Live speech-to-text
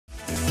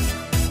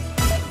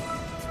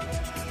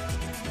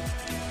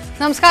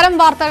നമസ്കാരം.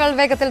 വാർത്തകൾ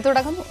വേഗത്തിൽ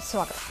തുടങ്ങുന്നു.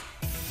 സ്വാഗതം.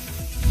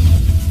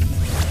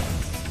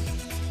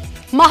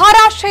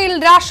 മഹാരാഷ്ട്രയിൽ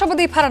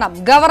രാഷ്ട്രപതി ഭരണം.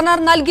 ഗവർണർ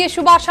നൽകിയ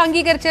ശുപാർശ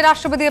അംഗീകരിച്ച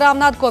രാഷ്ട്രപതി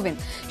രാംനാഥ്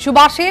കോവിന്ദ്.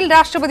 ശുപാർശയിൽ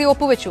രാഷ്ട്രപതി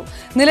ഒപ്പുവെച്ചു.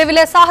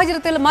 നിലവിലെ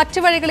സാഹചര്യത്തിൽ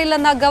മറ്റു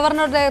വഴികളില്ലെന്ന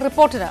ഗവർണറുടെ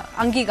റിപ്പോർട്ടിന്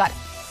അംഗീകാരം.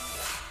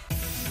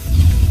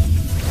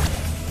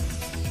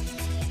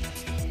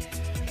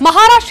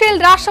 മഹാരാഷ്ട്രയിൽ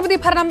രാഷ്ട്രപതി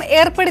ഭരണം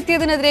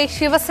ഏർപ്പെടുത്തിയതിനെതിരെ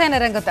ശിവസേന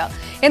രംഗത്ത്.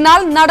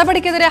 എന്നാൽ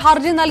നടപടിക്കെതിരെ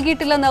ഹർജി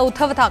നൽകിയിട്ടില്ലെന്ന്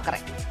ഉദ്ധവ്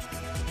താക്കറെ.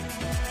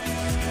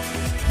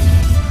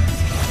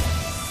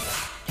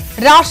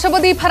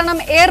 രാഷ്ട്രപതി ഭരണം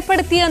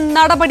ഏർപ്പെടുത്തിയ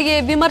നടപടിയെ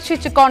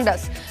വിമർശിച്ച്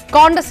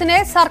കോൺഗ്രസിനെ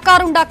സർക്കാർ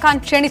ഉണ്ടാക്കാൻ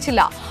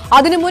ക്ഷണിച്ചില്ല.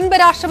 അതിനു മുൻപ്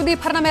രാഷ്ട്രപതി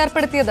ഭരണം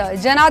ഏർപ്പെടുത്തിയത്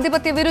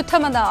ജനാധിപത്യ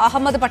വിരുദ്ധമെന്ന്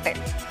അഹമ്മദ് പട്ടേൽ.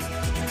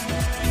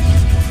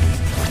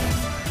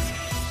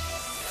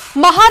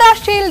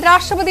 മഹാരാഷ്ട്രയിൽ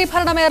രാഷ്ട്രപതി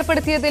ഭരണം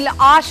ഏർപ്പെടുത്തിയതിൽ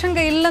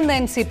ആശങ്കയില്ലെന്ന്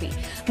എൻസിപി.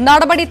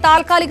 നടപടി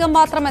താൽക്കാലികം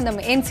മാത്രമെന്നും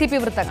എൻസിപി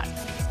വൃത്തങ്ങൾ.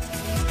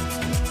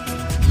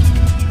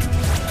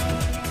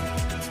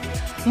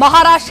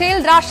 മഹാരാഷ്ട്രയിൽ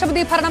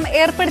രാഷ്ട്രപതി ഭരണം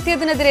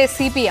ഏർപ്പെടുത്തിയതിനെതിരെ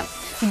സിപിഎം.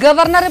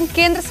 ഗവർണറും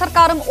കേന്ദ്ര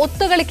സർക്കാരും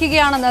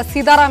ഒത്തുകളിക്കുകയാണെന്ന്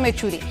സീതാറാം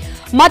യെച്ചൂരി.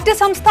 മറ്റ്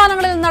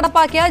സംസ്ഥാനങ്ങളിൽ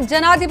നടപ്പാക്കിയ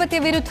ജനാധിപത്യ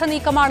വിരുദ്ധ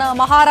നീക്കമാണ്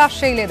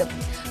മഹാരാഷ്ട്രയിലേതും.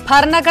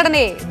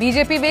 ഭരണഘടനയെ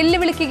ബിജെപി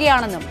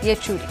വെല്ലുവിളിക്കുകയാണെന്നും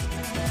യെച്ചൂരി.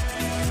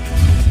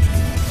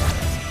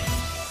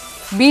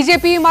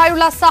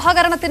 ബിജെപിയുമായുള്ള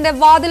സഹകരണത്തിന്റെ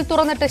വാതിൽ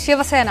തുറന്നിട്ട്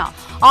ശിവസേന.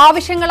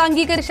 ആവശ്യങ്ങൾ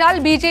അംഗീകരിച്ചാൽ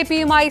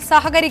ബിജെപിയുമായി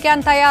സഹകരിക്കാൻ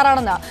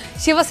തയ്യാറാണെന്ന്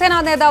ശിവസേന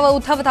നേതാവ്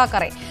ഉദ്ധവ്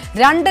താക്കറെ.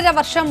 2.5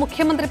 വർഷം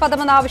മുഖ്യമന്ത്രി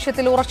പദമെന്ന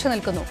ആവശ്യത്തിൽ ഉറച്ചു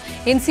നിൽക്കുന്നു.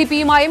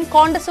 എൻസിപിയുമായും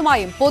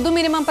കോൺഗ്രസുമായും പൊതു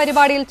മിനിമം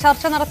പരിപാടിയിൽ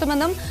ചർച്ച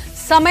നടത്തുമെന്നും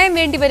സമയം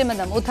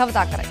വേണ്ടിവരുമെന്നും ഉദ്ധവ്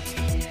താക്കറെ.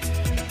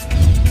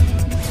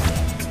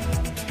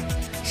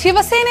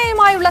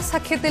 ശിവസേനയുമായുള്ള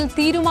സഖ്യത്തിൽ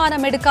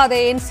തീരുമാനമെടുക്കാതെ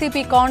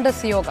എൻസിപി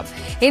കോൺഗ്രസ് യോഗം.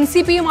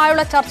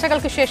 എൻസിപിയുമായുള്ള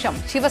ചർച്ചകൾക്ക് ശേഷം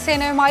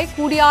ശിവസേനയുമായി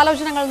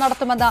കൂടിയാലോചനകൾ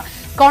നടത്തുമെന്ന്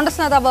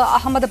കോൺഗ്രസ് നേതാവ്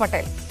അഹമ്മദ്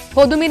പട്ടേൽ.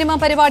 പൊതു മിനിമം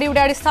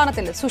പരിപാടിയുടെ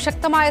അടിസ്ഥാനത്തിൽ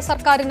സുശക്തമായ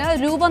സർക്കാരിന്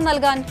രൂപം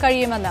നൽകാൻ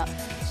കഴിയുമെന്ന്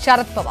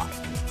ശരത് പവാർ.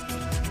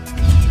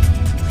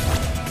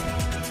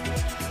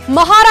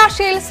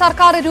 മഹാരാഷ്ട്രയിൽ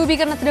സർക്കാർ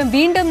രൂപീകരണത്തിന്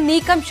വീണ്ടും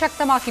നീക്കം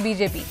ശക്തമാക്കി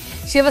ബിജെപി.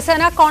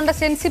 ശിവസേന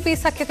കോൺഗ്രസ് എൻസിപി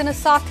സഖ്യത്തിന്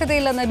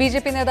സാധ്യതയില്ലെന്ന്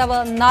ബിജെപി നേതാവ്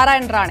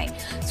നാരായൺ റാണെ.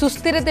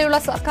 സുസ്ഥിരതയുള്ള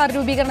സർക്കാർ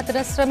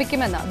രൂപീകരണത്തിന്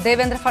ശ്രമിക്കുമെന്ന്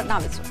ദേവേന്ദ്ര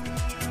ഫഡ്നാവിസ്.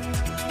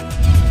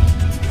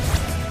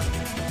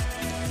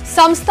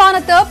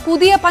 സംസ്ഥാനത്ത്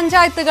പുതിയ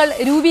പഞ്ചായത്തുകൾ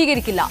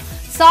രൂപീകരിക്കില്ല.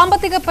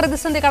 സാമ്പത്തിക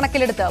പ്രതിസന്ധി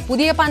കണക്കിലെടുത്ത്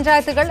പുതിയ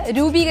പഞ്ചായത്തുകൾ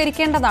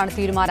രൂപീകരിക്കേണ്ടതാണ്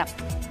തീരുമാനം.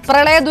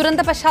 പ്രളയ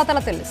ദുരന്ത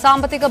പശ്ചാത്തലത്തിൽ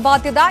സാമ്പത്തിക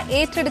ബാധ്യത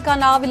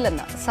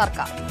ഏറ്റെടുക്കാനാവില്ലെന്ന്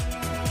സർക്കാർ.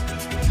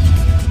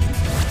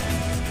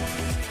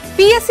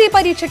 PSC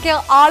പരീക്ഷയ്ക്ക്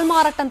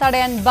ആൾമാറാട്ടം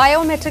തടയാൻ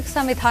ബയോമെട്രിക്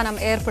സംവിധാനം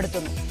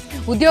ഏർപ്പെടുത്തുന്നു.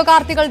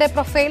 ഉദ്യോഗാർത്ഥികളുടെ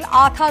പ്രൊഫൈൽ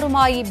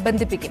ആധാറുമായി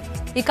ബന്ധിപ്പിക്കും.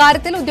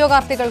 ഇക്കാര്യത്തിൽ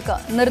ഉദ്യോഗാർത്ഥികൾക്ക്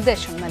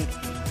നിർദ്ദേശം നൽകി.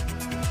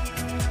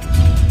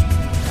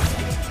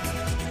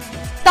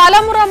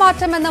 തലമുറ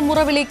മാറ്റം എന്ന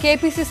മുറവിളി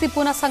KPCC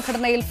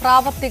പുനഃസംഘടനയിൽ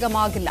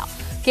പ്രാവർത്തികമാകില്ല.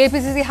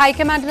 KPCC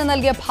ഹൈക്കമാൻഡിന്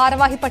നൽകിയ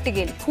ഭാരവാഹി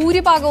പട്ടികയിൽ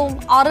ഭൂരിഭാഗവും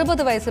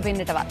 60 വയസ്സ്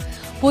പിന്നിട്ടവർ.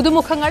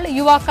 പുതുമുഖങ്ങൾ,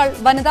 യുവാക്കൾ,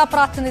 വനിതാ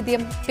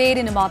പ്രാതിനിധ്യം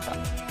പേരിന് മാത്രം.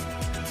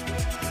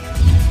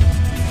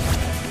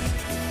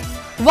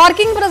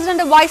 Working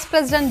president, vice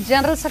president,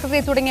 general secretary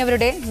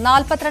തുടങ്ങിയവരുടെ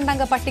 42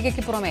 അംഗ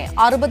പട്ടികയ്ക്ക് പുറമെ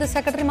 60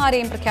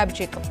 സെക്രട്ടറിമാരെയും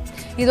പ്രഖ്യാപിച്ചേക്കും.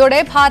 ഇതോടെ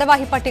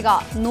ഭാരവാഹി പട്ടിക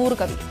 100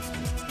 കവിയും.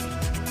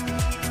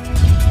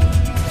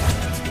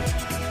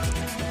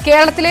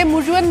 കേരളത്തിലെ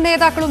മുഴുവൻ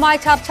നേതാക്കളുമായി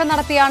ചർച്ച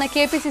നടത്തിയാണ്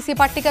KPCC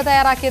പട്ടിക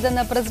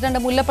തയ്യാറാക്കിയതെന്ന് പ്രസിഡന്റ്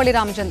മുല്ലപ്പള്ളി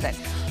രാമചന്ദ്രൻ.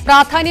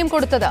 പ്രാധാന്യം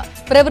കൊടുത്തത്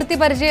പ്രവൃത്തി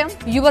പരിചയം,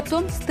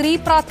 യുവത്വം, സ്ത്രീ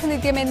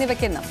പ്രാതിനിധ്യം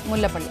എന്നിവയ്ക്കെന്നും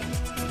മുല്ലപ്പള്ളി.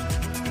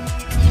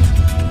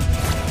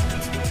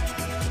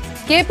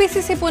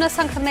 KPCC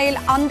പുനഃസംഘടനയിൽ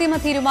അന്തിമ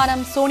തീരുമാനം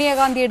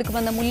സോണിയാഗാന്ധി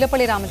എടുക്കുമെന്ന്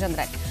മുല്ലപ്പള്ളി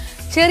രാമചന്ദ്രൻ.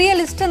 ചെറിയ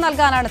ലിസ്റ്റ്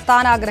നൽകാനാണ്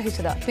താൻ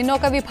ആഗ്രഹിച്ചത്.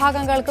 പിന്നോക്ക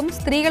വിഭാഗങ്ങൾക്കും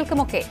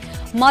സ്ത്രീകൾക്കുമൊക്കെ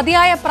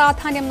മതിയായ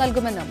പ്രാധാന്യം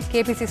നൽകുമെന്നും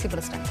KPCC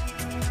പ്രസിഡന്റ്.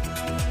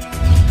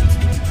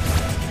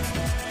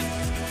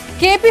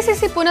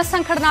 KPCC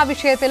പുനഃസംഘടനാ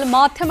വിഷയത്തിൽ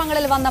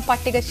മാധ്യമങ്ങളിൽ വന്ന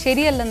പട്ടിക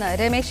ശരിയല്ലെന്ന്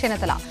രമേശ്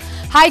ചെന്നിത്തല.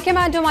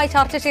 ഹൈക്കമാൻഡുമായി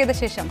ചർച്ച ചെയ്ത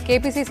ശേഷം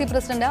KPCC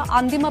പ്രസിഡന്റ്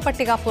അന്തിമ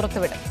പട്ടിക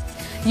പുറത്തുവിടും.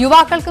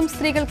 യുവാക്കൾക്കും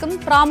സ്ത്രീകൾക്കും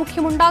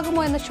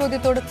പ്രാമുഖ്യമുണ്ടാകുമോ എന്ന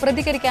ചോദ്യത്തോട്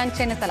പ്രതികരിക്കാൻ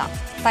ചെന്നിത്തല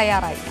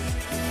തയ്യാറായില്ല.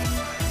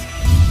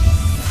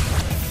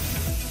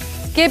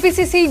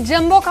 KPCC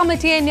ജംബോ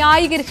കമ്മിറ്റിയെ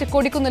ന്യായീകരിച്ച്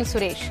കൊടിക്കുന്നിൽ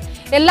സുരേഷ്.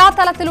 എല്ലാ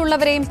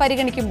തലത്തിലുള്ളവരെയും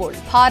പരിഗണിക്കുമ്പോൾ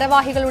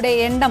ഭാരവാഹികളുടെ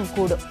എണ്ണം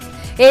കൂടും.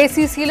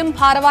 ACCയിലും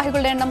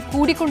ഭാരവാഹികളുടെ എണ്ണം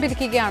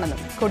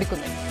കൂടിക്കൊണ്ടിരിക്കുകയാണെന്നും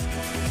കൊടിക്കുന്നിൽ.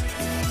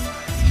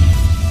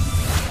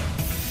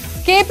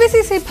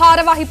 KPCC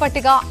ഭാരവാഹി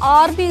പട്ടിക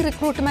RB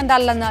റിക്രൂട്ട്മെന്റ്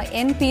അല്ലെന്ന്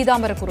N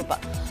പീതാംബരക്കുറുപ്പ്.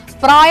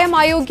 പ്രായം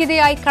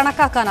അയോഗ്യതയായി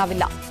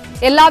കണക്കാക്കാനാവില്ല.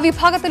 എല്ലാ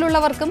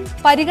വിഭാഗത്തിലുള്ളവർക്കും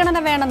പരിഗണന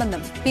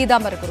വേണമെന്നും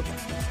പീതാംബരക്കുറുപ്പ്.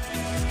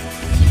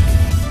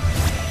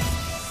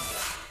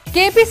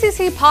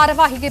 KPCC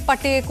ഭാരവാഹി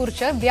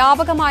പട്ടികയെക്കുറിച്ച്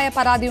വ്യാപകമായ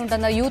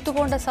പരാതിയുണ്ടെന്ന് യൂത്ത്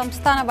കോൺഗ്രസ്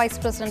സംസ്ഥാന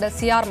വൈസ് പ്രസിഡന്റ്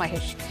CR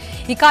മഹേഷ്.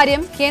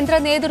 ഇക്കാര്യം കേന്ദ്ര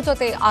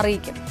നേതൃത്വത്തെ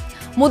അറിയിക്കും.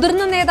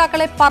 മുതിർന്ന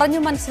നേതാക്കളെ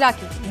പറഞ്ഞു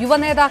മനസ്സിലാക്കി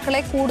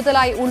യുവനേതാക്കളെ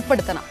കൂടുതലായി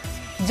ഉൾപ്പെടുത്തണം.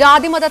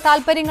 ജാതിമത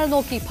താൽപര്യങ്ങൾ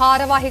നോക്കി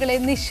ഭാരവാഹികളെ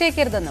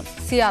നിശ്ചയിക്കരുതെന്നും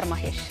CR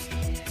മഹേഷ്.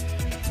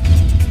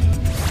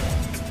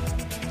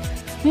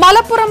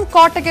 മലപ്പുറം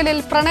കോട്ടക്കലിൽ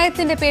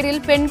പ്രണയത്തിന്റെ പേരിൽ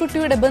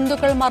പെൺകുട്ടിയുടെ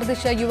ബന്ധുക്കൾ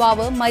മർദ്ദിച്ച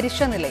യുവാവ്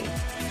മരിച്ച നിലയിൽ.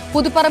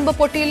 പുതുപ്പറമ്പ്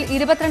പൊട്ടിയിൽ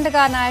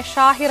 22-കാരനായ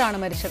ഷാഹിറാണ്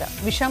മരിച്ചത്.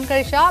 വിഷം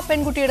കഴിച്ച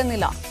പെൺകുട്ടിയുടെ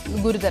നില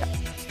ഗുരുതരം.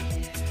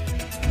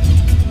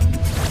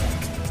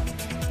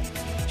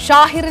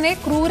 ഷാഹിറിനെ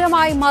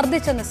ക്രൂരമായി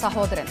മർദ്ദിച്ചെന്ന്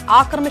സഹോദരൻ.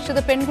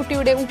 ആക്രമിച്ചത്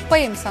പെൺകുട്ടിയുടെ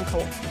ഉപ്പയും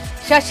സംഘവും.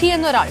 ശശി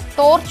എന്നൊരാൾ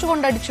ടോർച്ച്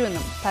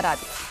കൊണ്ടടിച്ചുവെന്നും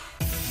പരാതി.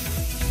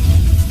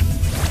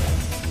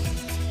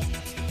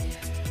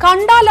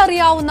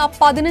 കണ്ടാലറിയാവുന്ന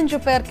 15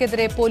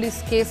 പേർക്കെതിരെ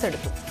പോലീസ്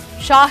കേസെടുത്തു.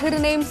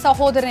 ഷാഹിറിനെയും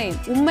സഹോദരനെയും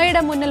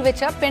ഉമ്മയുടെ മുന്നിൽ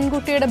വെച്ച്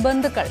പെൺകുട്ടിയുടെ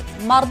ബന്ധുക്കൾ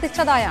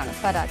മർദ്ദിച്ചതായാണ്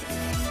പരാതി.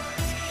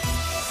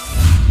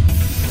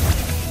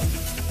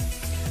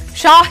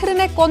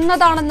 ഷാഹിറിനെ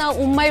കൊന്നതാണെന്ന്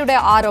ഉമ്മയുടെ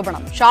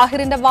ആരോപണം.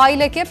 ഷാഹിറിന്റെ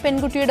വായിലേക്ക്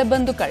പെൺകുട്ടിയുടെ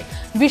ബന്ധുക്കൾ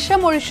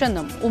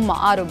വിഷമൊഴിച്ചെന്നും ഉമ്മ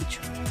ആരോപിച്ചു.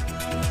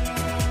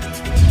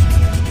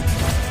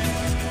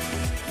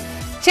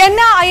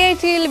 ചെന്നൈ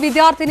IITയിൽ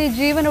വിദ്യാർത്ഥിനി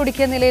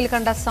ജീവനൊടുക്കിയ നിലയിൽ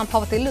കണ്ട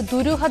സംഭവത്തിൽ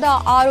ദുരൂഹത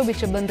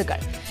ആരോപിച്ച് ബന്ധുക്കൾ.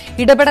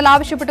 ഇടപെടൽ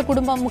ആവശ്യപ്പെട്ട്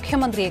കുടുംബം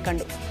മുഖ്യമന്ത്രിയെ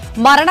കണ്ടു.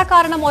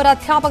 മരണകാരണം ഒരു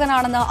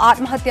അധ്യാപകനാണെന്ന്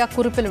ആത്മഹത്യാ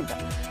കുറിപ്പിലുണ്ട്.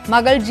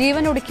 മകൾ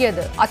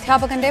ജീവനൊടുക്കിയത്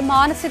അധ്യാപകന്റെ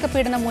മാനസിക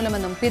പീഡനം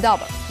മൂലമെന്നും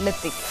പിതാവ്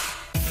ലത്തിക്.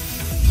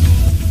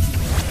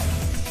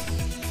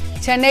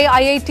 ചെന്നൈ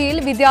IITയിൽ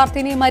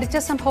വിദ്യാർത്ഥിനി മരിച്ച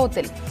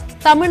സംഭവത്തിൽ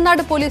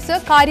തമിഴ്നാട് പോലീസ്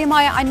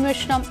കാര്യമായ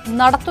അന്വേഷണം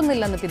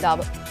നടത്തുന്നില്ലെന്ന്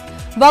പിതാവ്.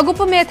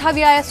 വകുപ്പ്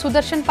മേധാവിയായ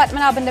സുദർശൻ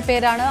പത്മനാഭന്റെ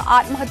പേരാണ്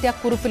ആത്മഹത്യാ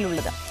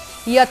കുറിപ്പിലുള്ളത്.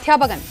 ഈ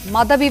അധ്യാപകൻ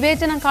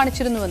മതവിവേചനം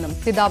കാണിച്ചിരുന്നുവെന്നും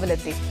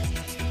പിതാവിലെത്തി.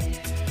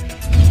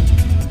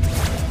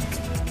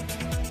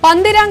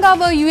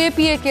 പന്തിരാങ്കാവ്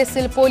UAPA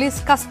കേസിൽ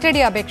പോലീസ്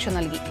കസ്റ്റഡി അപേക്ഷ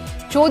നൽകി.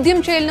 ചോദ്യം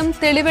ചെയ്യലിനും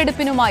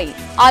തെളിവെടുപ്പിനുമായി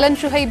അലൻ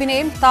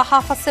ഷുഹൈബിനെയും താഹ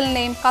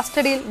ഫസലിനെയും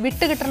കസ്റ്റഡിയിൽ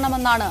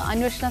വിട്ടുകിട്ടണമെന്നാണ്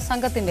അന്വേഷണ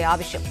സംഘത്തിന്റെ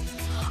ആവശ്യം.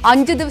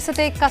 5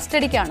 ദിവസത്തെ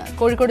കസ്റ്റഡിക്കാണ്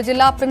കോഴിക്കോട്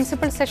ജില്ലാ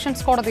പ്രിൻസിപ്പൽ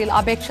സെഷൻസ് കോടതിയിൽ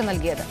അപേക്ഷ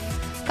നൽകിയത്.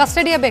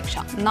 കസ്റ്റഡി അപേക്ഷ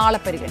നാളെ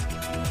പരിഗണിക്കും.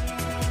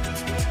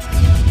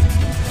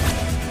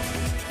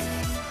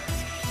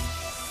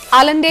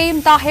 അലന്റെയും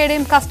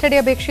താഹയുടെയും കസ്റ്റഡി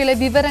അപേക്ഷയിലെ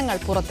വിവരങ്ങൾ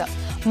പുറത്ത്.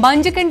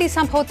 മഞ്ചുകണ്ടി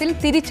സംഭവത്തിൽ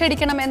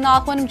തിരിച്ചടിക്കണം എന്ന്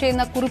ആഹ്വാനം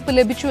ചെയ്യുന്ന കുറിപ്പ്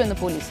ലഭിച്ചുവെന്ന്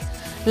പോലീസ്.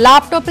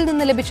 ലാപ്ടോപ്പിൽ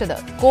നിന്ന് ലഭിച്ചത്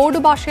കോഡ്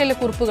ഭാഷയിലെ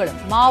കുറിപ്പുകളും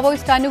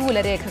മാവോയിസ്റ്റ്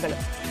അനുകൂല രേഖകളും.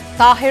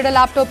 താഹയുടെ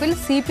ലാപ്ടോപ്പിൽ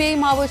CPI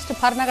മാവോയിസ്റ്റ്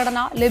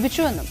ഭരണഘടന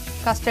ലഭിച്ചുവെന്നും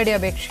കസ്റ്റഡി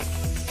അപേക്ഷ.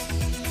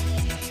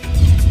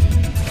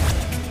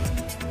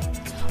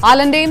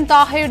 അലന്റെയും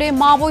താഹയുടെയും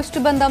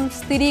മാവോയിസ്റ്റ് ബന്ധം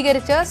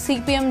സ്ഥിരീകരിച്ച്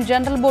CPM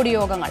ജനറൽ ബോഡി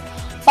യോഗങ്ങൾ.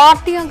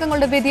 പാർട്ടി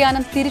അംഗങ്ങളുടെ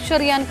വ്യതിയാനം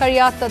തിരിച്ചറിയാൻ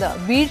കഴിയാത്തത്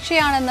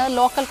വീഴ്ചയാണെന്ന്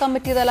ലോക്കൽ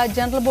കമ്മിറ്റി തല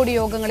ജനറൽ ബോഡി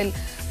യോഗങ്ങളിൽ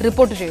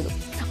റിപ്പോർട്ട് ചെയ്തു.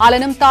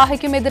 അലനും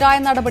താഹയ്ക്കും എതിരായ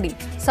നടപടി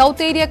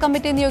സൗത്ത് ഏരിയ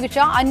കമ്മിറ്റി നിയോഗിച്ച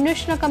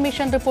അന്വേഷണ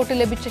കമ്മീഷൻ റിപ്പോർട്ട്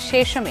ലഭിച്ച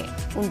ശേഷമേ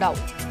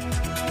ഉണ്ടാവൂ.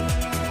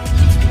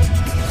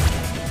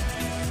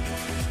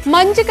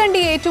 മഞ്ചുകണ്ടി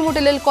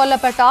ഏറ്റുമുട്ടലിൽ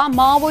കൊല്ലപ്പെട്ട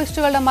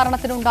മാവോയിസ്റ്റുകളുടെ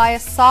മരണത്തിനുണ്ടായ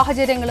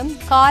സാഹചര്യങ്ങളും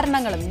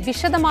കാരണങ്ങളും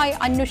വിശദമായി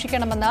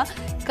അന്വേഷിക്കണമെന്ന്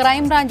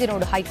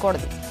ക്രൈംബ്രാഞ്ചിനോട്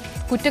ഹൈക്കോടതി.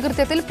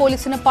 കുറ്റകൃത്യത്തിൽ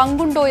പോലീസിന്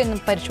പങ്കുണ്ടോ എന്നും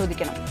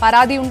പരിശോധിക്കണം.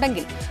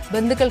 പരാതിയുണ്ടെങ്കിൽ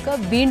ബന്ധുക്കൾക്ക്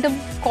വീണ്ടും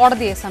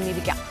കോടതിയെ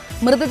സമീപിക്കാം.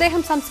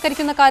 മൃതദേഹം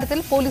സംസ്കരിക്കുന്ന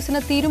കാര്യത്തിൽ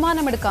പോലീസിന്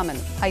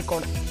തീരുമാനമെടുക്കാമെന്നും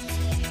ഹൈക്കോടതി.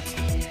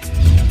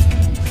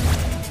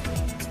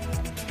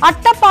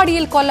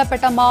 അട്ടപ്പാടിയിൽ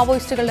കൊല്ലപ്പെട്ട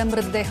മാവോയിസ്റ്റുകളുടെ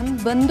മൃതദേഹം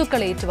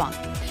ബന്ധുക്കൾ ഏറ്റുവാങ്ങി.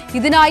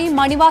 ഇതിനായി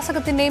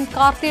മണിവാസകത്തിന്റെയും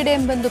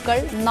കാർത്തിയുടെയും ബന്ധുക്കൾ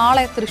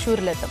നാളെ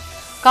തൃശൂരിലെത്തും.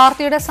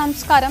 കാർത്തിയുടെ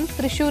സംസ്കാരം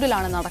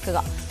തൃശൂരിലാണ് നടക്കുക.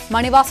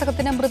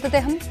 മണിവാസകത്തിന്റെ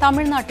മൃതദേഹം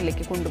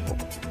തമിഴ്നാട്ടിലേക്ക്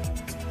കൊണ്ടുപോകും.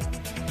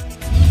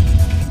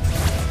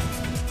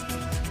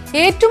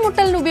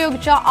 ഏറ്റുമുട്ടലിന്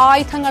ഉപയോഗിച്ച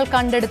ആയുധങ്ങൾ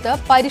കണ്ടെടുത്ത്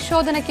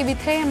പരിശോധനയ്ക്ക്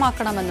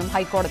വിധേയമാക്കണമെന്നും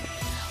ഹൈക്കോടതി.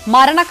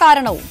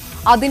 മരണകാരണവും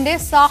അതിന്റെ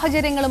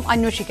സാഹചര്യങ്ങളും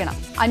അന്വേഷിക്കണം.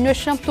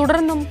 അന്വേഷണം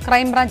തുടർന്നും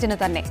ക്രൈംബ്രാഞ്ചിന്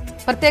തന്നെ.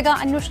 പ്രത്യേക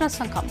അന്വേഷണ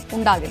സംഘം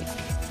ഉണ്ടാകില്ല.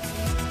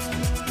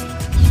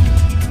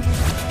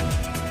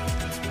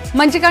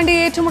 മഞ്ചുകണ്ടി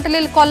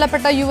ഏറ്റുമുട്ടലിൽ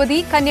കൊല്ലപ്പെട്ട യുവതി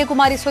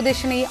കന്യാകുമാരി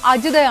സ്വദേശിനി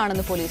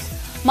അജിതയാണെന്ന് പോലീസ്.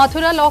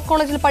 മധുര ലോ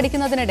കോളേജിൽ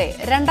പഠിക്കുന്നതിനിടെ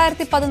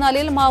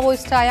 2014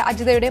 മാവോയിസ്റ്റായ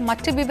അജിതയുടെ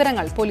മറ്റ്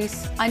വിവരങ്ങൾ പോലീസ്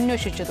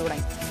അന്വേഷിച്ചു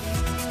തുടങ്ങി.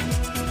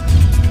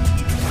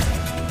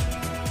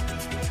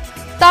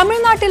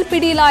 തമിഴ്നാട്ടിൽ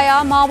പിടിയിലായ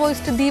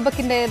മാവോയിസ്റ്റ്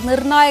ദീപകിന്റെ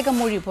നിർണായക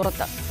മൊഴി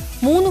പുറത്ത്.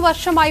 3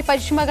 വർഷമായി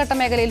പശ്ചിമഘട്ട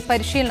മേഖലയിൽ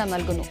പരിശീലനം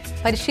നൽകുന്നു.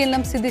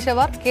 പരിശീലനം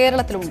സിദ്ധിച്ചവർ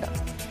കേരളത്തിലുണ്ട്.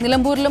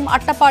 നിലമ്പൂരിലും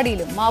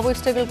അട്ടപ്പാടിയിലും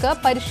മാവോയിസ്റ്റുകൾക്ക്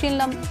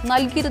പരിശീലനം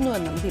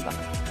നൽകിയിരുന്നുവെന്നും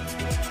ദീപക്.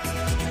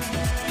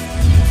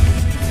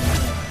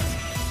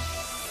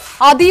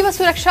 അതീവ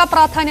സുരക്ഷാ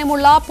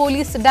പ്രാധാന്യമുള്ള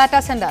പോലീസ് ഡാറ്റാ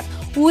സെന്റർ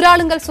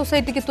ഊരാളുങ്കൽ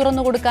സൊസൈറ്റിക്ക്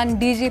തുറന്നുകൊടുക്കാൻ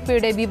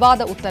DGPയുടെ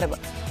വിവാദ ഉത്തരവ്.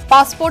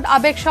 പാസ്പോർട്ട്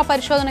അപേക്ഷാ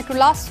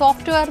പരിശോധനയ്ക്കുള്ള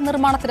സോഫ്റ്റ്വെയർ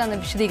നിർമ്മാണത്തിനാണ്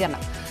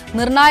വിശദീകരണം.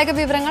 നിർണായക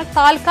വിവരങ്ങൾ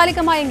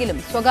താൽക്കാലികമായെങ്കിലും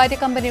സ്വകാര്യ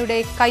കമ്പനിയുടെ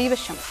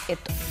കൈവശം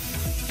എത്തും.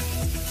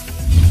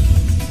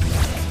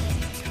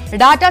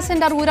 ഡാറ്റാ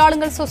സെന്റർ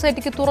ഊരാളുങ്കൽ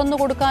സൊസൈറ്റിക്ക്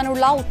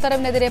തുറന്നുകൊടുക്കാനുള്ള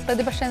ഉത്തരവിനെതിരെ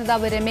പ്രതിപക്ഷ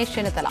നേതാവ് രമേശ്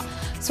ചെന്നിത്തല.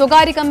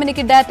 സ്വകാര്യ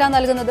കമ്പനിക്ക് ഡാറ്റ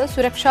നൽകുന്നത്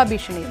സുരക്ഷാ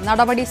ഭീഷണി.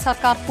 നടപടി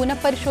സർക്കാർ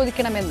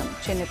പുനഃപരിശോധിക്കണമെന്നും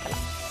ചെന്നിത്തല.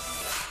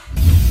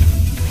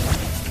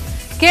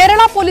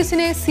 കേരള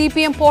പോലീസിനെ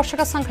CPM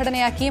പോഷക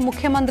സംഘടനയാക്കി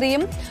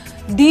മുഖ്യമന്ത്രിയും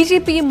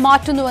DGPയും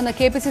മാറ്റുന്നുവെന്ന്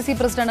KPCC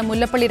പ്രസിഡന്റ്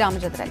മുല്ലപ്പള്ളി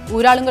രാമചന്ദ്രൻ.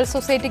 ഊരാളുങ്കൽ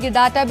സൊസൈറ്റിക്ക്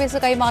ഡാറ്റാബേസ്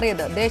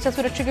കൈമാറിയത്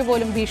ദേശസുരക്ഷയ്ക്ക്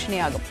പോലും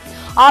ഭീഷണിയാകും.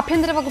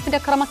 ആഭ്യന്തര വകുപ്പിന്റെ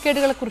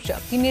ക്രമക്കേടുകളെക്കുറിച്ച്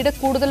പിന്നീട്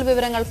കൂടുതൽ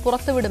വിവരങ്ങൾ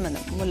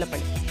പുറത്തുവിടുമെന്നും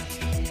മുല്ലപ്പള്ളി.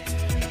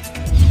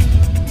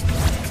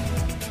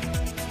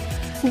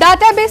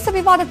 ഡാറ്റാബേസ്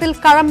വിവാദത്തിൽ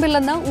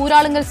കഴമ്പില്ലെന്ന്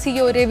ഊരാളുങ്കൽ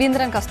CEO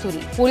രവീന്ദ്രൻ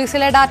കസ്തൂരി.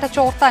 പോലീസിലെ ഡാറ്റ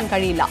ചോർത്താൻ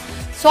കഴിയില്ല.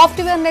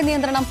 സോഫ്റ്റ്വെയറിന്റെ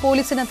നിയന്ത്രണം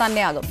പോലീസിന്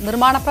തന്നെയാകും.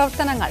 നിർമ്മാണ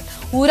പ്രവർത്തനങ്ങൾ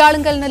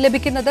ഊരാളുങ്കലിന്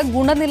ലഭിക്കുന്നത്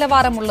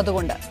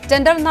ഗുണനിലവാരമുള്ളതുകൊണ്ട്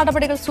ടെൻഡർ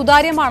നടപടികൾ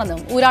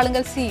സുതാര്യമാണെന്നും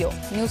ഊരാളുങ്കൽ സിഇഒ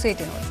ന്യൂസ്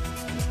 18നോട്.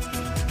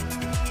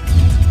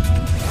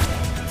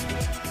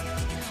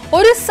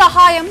 ഒരു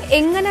സഹായം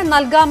എങ്ങനെ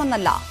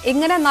നൽകാമെന്നല്ല,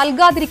 എങ്ങനെ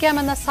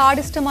നൽകാതിരിക്കാമെന്ന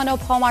സാഡിസ്റ്റ്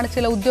മനോഭാവമാണ്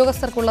ചില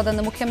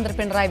ഉദ്യോഗസ്ഥർക്കുള്ളതെന്ന് മുഖ്യമന്ത്രി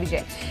പിണറായി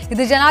വിജയൻ.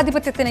 ഇത്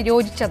ജനാധിപത്യത്തിന്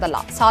യോജിച്ചതല്ല.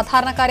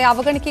 സാധാരണക്കാരെ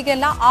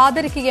അവഗണിക്കുകയല്ല,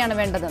 ആദരിക്കുകയാണ്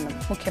വേണ്ടതെന്നും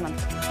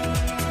മുഖ്യമന്ത്രി.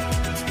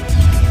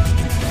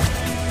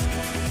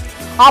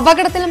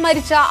 അപകടത്തിൽ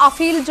മരിച്ച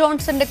അഫീൽ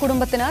ജോൺസന്റെ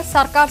കുടുംബത്തിന്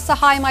സർക്കാർ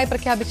സഹായമായി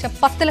പ്രഖ്യാപിച്ച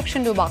 10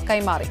 ലക്ഷം രൂപ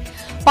കൈമാറി.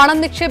 പണം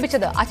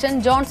നിക്ഷേപിച്ചത് അച്ഛൻ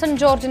ജോൺസൺ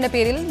ജോർജിന്റെ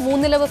പേരിൽ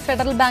മൂന്നിലവ്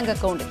ഫെഡറൽ ബാങ്ക്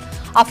അക്കൗണ്ടിൽ.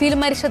 അഫീൽ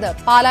മരിച്ചത്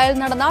പാലായിൽ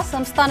നടന്ന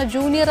സംസ്ഥാന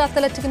ജൂനിയർ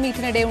അത്ലറ്റിക്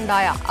മീറ്റിനിടെ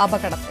ഉണ്ടായ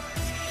അപകടത്തിൽ.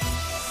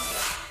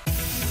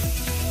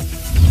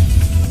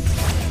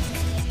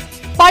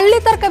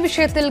 പള്ളിത്തർക്ക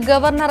വിഷയത്തിൽ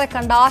ഗവർണറെ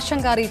കണ്ട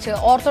ആശങ്ക അറിയിച്ച്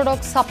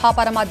ഓർത്തഡോക്സ് സഭ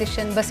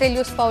പരമാധ്യക്ഷൻ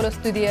ബസേലിയോസ്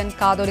പൗലോസ് ദ്വിതീയൻ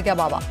കാതോലിക്ക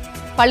ബാവ.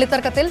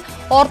 പള്ളിത്തർക്കത്തിൽ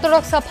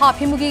ഓർത്തഡോക്സ് സഭ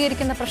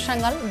അഭിമുഖീകരിക്കുന്ന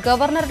പ്രശ്നങ്ങൾ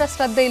ഗവർണറുടെ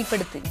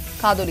ശ്രദ്ധയിൽപ്പെടുത്തി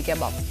കാതോലിക്ക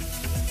ബാവ.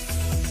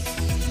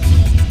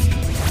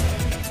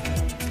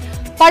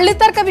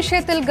 പള്ളിത്തർക്ക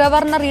വിഷയത്തിൽ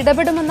ഗവർണർ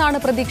ഇടപെടുമെന്നാണ്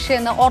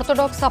പ്രതീക്ഷയെന്ന്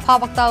ഓർത്തഡോക്സ് സഭാ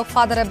വക്താവ്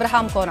ഫാദർ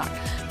എബ്രഹാം കോനാൺ.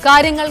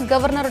 കാര്യങ്ങൾ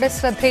ഗവർണറുടെ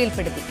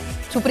ശ്രദ്ധയിൽപ്പെടുത്തി.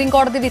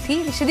 സുപ്രീംകോടതി വിധി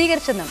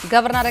വിശദീകരിച്ചെന്നും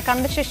ഗവർണറെ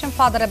കണ്ട ശേഷം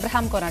ഫാദർ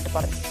എബ്രഹാം കോനാട്ട്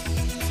പറഞ്ഞു.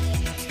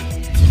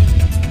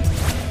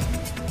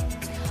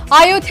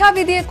 അയോധ്യ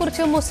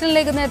വിധിയെക്കുറിച്ച് മുസ്ലിം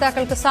ലീഗ്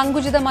നേതാക്കൾക്ക്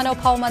സങ്കുചിത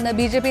മനോഭാവമെന്ന്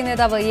ബിജെപി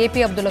നേതാവ്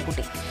എ.പി.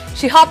 അബ്ദുള്ളക്കുട്ടി.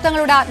 ശിഹാബ്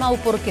തങ്ങളുടെ ആത്മാവ്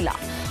പൊറുക്കില്ല.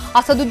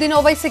 അസദുദ്ദീൻ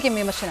ഒവൈസിക്കും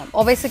വിമർശനം.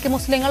 ഒവൈസിക്ക്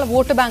മുസ്ലിങ്ങൾ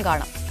വോട്ട്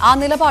ബാങ്കാണ്. ആ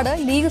നിലപാട്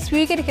ലീഗ്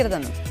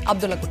സ്വീകരിക്കരുതെന്നും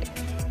അബ്ദുള്ളക്കുട്ടി.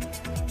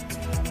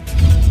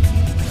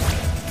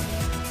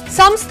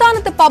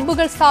 സംസ്ഥാനത്ത്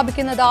പബ്ബുകൾ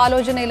സ്ഥാപിക്കുന്നത്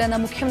ആലോചനയിലെന്ന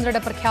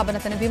മുഖ്യമന്ത്രിയുടെ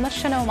പ്രഖ്യാപനത്തിന്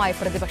വിമർശനവുമായി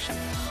പ്രതിപക്ഷം.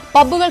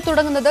 പബ്ബുകൾ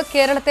തുടങ്ങുന്നത്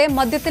കേരളത്തെ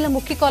മദ്യത്തിൽ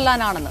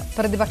മുക്കിക്കൊല്ലാനാണെന്ന്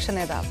പ്രതിപക്ഷ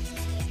നേതാവ്.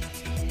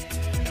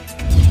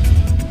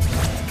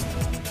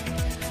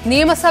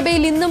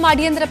 നിയമസഭയിൽ ഇന്നും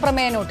അടിയന്തര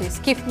പ്രമേയ നോട്ടീസ്.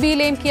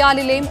 കിഫ്ബിയിലെയും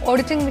കിയാലിലെയും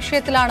ഓഡിറ്റിംഗ്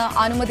വിഷയത്തിലാണ്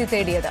അനുമതി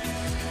തേടിയത്.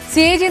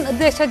 സിഎജി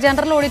നിർദ്ദേശിച്ച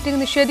ജനറൽ ഓഡിറ്റിംഗ്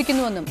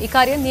നിഷേധിക്കുന്നുവെന്നും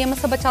ഇക്കാര്യം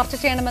നിയമസഭ ചർച്ച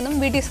ചെയ്യണമെന്നും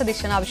വി.ഡി.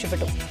 സതീശൻ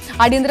ആവശ്യപ്പെട്ടു.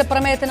 അടിയന്തര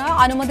പ്രമേയത്തിന്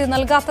അനുമതി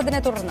നൽകാത്തതിനെ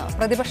തുടർന്ന്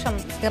പ്രതിപക്ഷം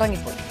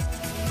ഇറങ്ങിപ്പോയി.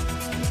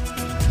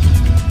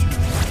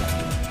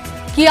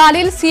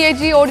 കിയാലിൽ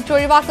സിഎജി ഓഡിറ്റ്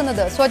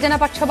ഒഴിവാക്കുന്നത് സ്വജന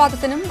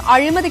പക്ഷപാതത്തിനും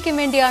അഴിമതിക്കും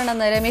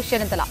വേണ്ടിയാണെന്ന് രമേശ്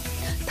ചെന്നിത്തല.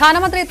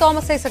 ധനമന്ത്രി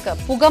തോമസ് ഐസക്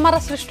പുകമറ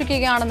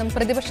സൃഷ്ടിക്കുകയാണെന്നും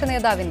പ്രതിപക്ഷ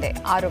നേതാവിന്റെ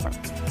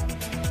ആരോപണം.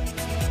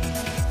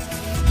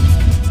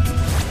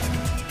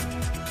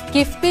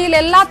 കിഫ്ബിയിൽ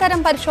എല്ലാത്തരം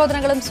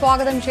പരിശോധനകളും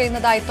സ്വാഗതം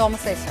ചെയ്യുന്നതായി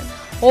തോമസ് ഐസക്.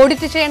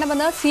 ഓഡിറ്റ്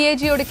ചെയ്യണമെന്ന്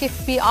സിഎജിയോട്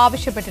കിഫ്ബി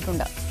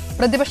ആവശ്യപ്പെട്ടിട്ടുണ്ട്.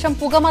 പ്രതിപക്ഷം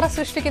പുകമറ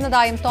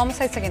സൃഷ്ടിക്കുന്നതായും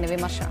തോമസ് ഐസകിന്റെ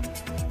വിമർശനം.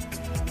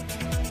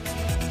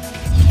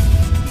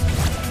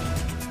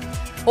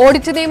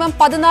 ഓഡിറ്റ് നിയമം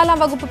 14-ാം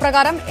വകുപ്പ്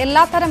പ്രകാരം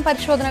എല്ലാത്തരം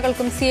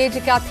പരിശോധനകൾക്കും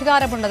സിഎജിക്ക്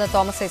അധികാരമുണ്ടെന്ന്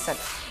തോമസ്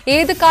ഐസക്.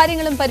 ഏത്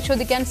കാര്യങ്ങളും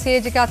പരിശോധിക്കാൻ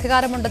സിഎജിക്ക്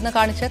അധികാരമുണ്ടെന്ന്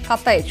കാണിച്ച്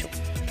കത്തയച്ചു.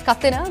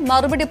 കത്തിന്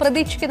മറുപടി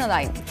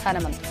പ്രതീക്ഷിക്കുന്നതായും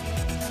ധനമന്ത്രി.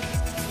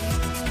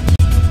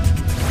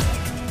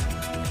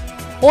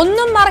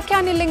 ഒന്നും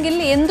മറയ്ക്കാനില്ലെങ്കിൽ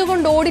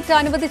എന്തുകൊണ്ട് ഓഡിറ്റ്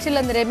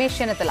അനുവദിച്ചില്ലെന്ന് രമേശ്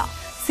ചെന്നിത്തല.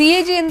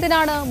 സിഎജി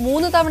എന്തിനാണ്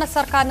 3 തവണ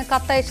സർക്കാരിന്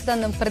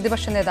കത്തയച്ചതെന്നും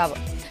പ്രതിപക്ഷ നേതാവ്.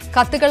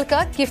 കത്തുകൾക്ക്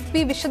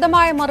കിഫ്ബി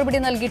വിശദമായ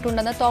മറുപടി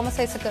നൽകിയിട്ടുണ്ടെന്ന്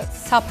തോമസ് ഐസക്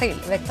സഭയിൽ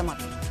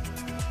വ്യക്തമാക്കി.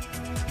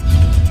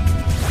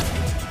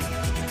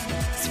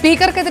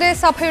 സ്പീക്കർക്കെതിരെ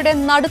സഭയുടെ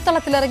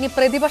നടുത്തളത്തിലിറങ്ങി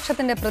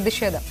പ്രതിപക്ഷത്തിന്റെ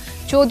പ്രതിഷേധം.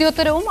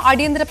 ചോദ്യോത്തരവും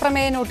അടിയന്തര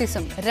പ്രമേയ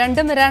നോട്ടീസും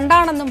രണ്ടും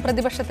രണ്ടാണെന്നും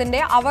പ്രതിപക്ഷത്തിന്റെ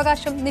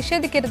അവകാശം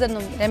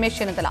നിഷേധിക്കരുതെന്നും രമേശ്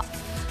ചെന്നിത്തല.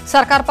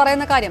 സർക്കാർ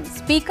പറയുന്ന കാര്യം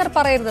സ്പീക്കർ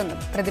പറയരുതെന്നും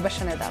പ്രതിപക്ഷ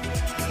നേതാവ്.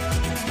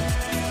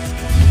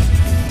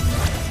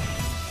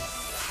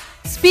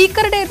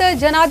 സ്പീക്കറുടേത്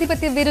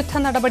ജനാധിപത്യ വിരുദ്ധ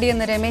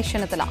നടപടിയെന്ന് രമേശ്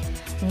ചെന്നിത്തല.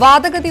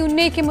 വാദഗതി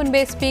ഉന്നയിക്കും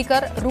മുൻപേ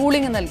സ്പീക്കർ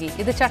റൂളിംഗ് നൽകി.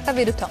 ഇത്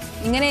ചട്ടവിരുദ്ധം.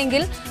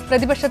 ഇങ്ങനെയെങ്കിൽ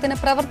പ്രതിപക്ഷത്തിന്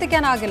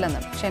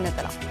പ്രവർത്തിക്കാനാകില്ലെന്നും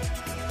ചെന്നിത്തല.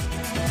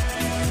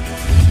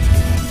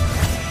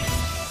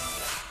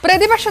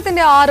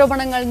 പ്രതിപക്ഷത്തിന്റെ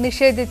ആരോപണങ്ങൾ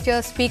നിഷേധിച്ച്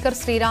സ്പീക്കർ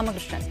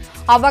ശ്രീരാമകൃഷ്ണൻ.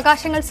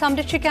 അവകാശങ്ങൾ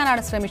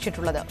സംരക്ഷിക്കാനാണ്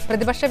ശ്രമിച്ചിട്ടുള്ളത്.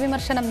 പ്രതിപക്ഷ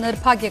വിമർശനം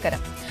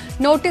നിർഭാഗ്യകരം.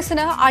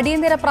 നോട്ടീസിന്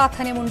അടിയന്തര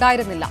പ്രാധാന്യം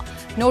ഉണ്ടായിരുന്നില്ല.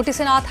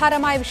 നോട്ടീസിന്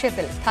ആധാരമായ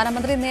വിഷയത്തിൽ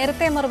ധനമന്ത്രി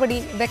നേരത്തെ മറുപടി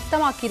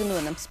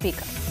വ്യക്തമാക്കിയിരുന്നുവെന്നും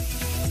സ്പീക്കർ.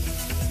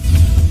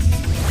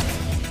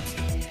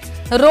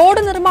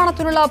 റോഡ്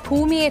നിർമ്മാണത്തിനുള്ള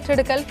ഭൂമി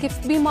ഏറ്റെടുക്കൽ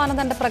കിഫ്ബി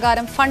മാനദണ്ഡ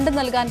പ്രകാരം ഫണ്ട്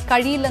നൽകാൻ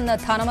കഴിയില്ലെന്ന്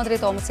ധനമന്ത്രി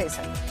തോമസ്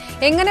ഐസക്.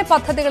 എങ്ങനെ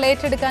പദ്ധതികൾ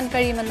ഏറ്റെടുക്കാൻ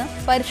കഴിയുമെന്ന്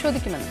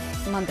പരിശോധിക്കുമെന്ന്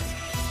മന്ത്രി.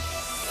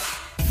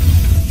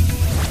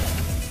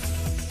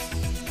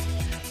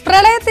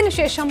 പ്രളയത്തിന്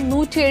ശേഷം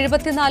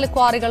 174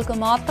 ക്വാറികൾക്ക്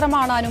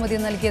മാത്രമാണ് അനുമതി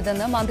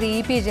നൽകിയതെന്ന് മന്ത്രി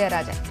ഇ.പി.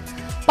 ജയരാജൻ.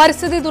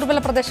 പരിസ്ഥിതി ദുർബല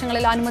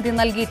പ്രദേശങ്ങളിൽ അനുമതി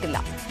നൽകിയിട്ടില്ല.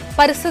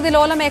 പരിസ്ഥിതി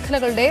ലോല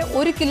മേഖലകളുടെ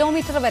 1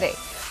 കിലോമീറ്റർ വരെ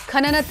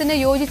ഖനനത്തിന്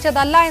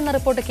യോജിച്ചതല്ല എന്ന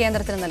റിപ്പോർട്ട്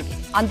കേന്ദ്രത്തിന് നൽകി.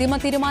 അന്തിമ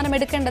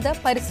തീരുമാനമെടുക്കേണ്ടത്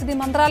പരിസ്ഥിതി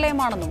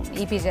മന്ത്രാലയമാണെന്നും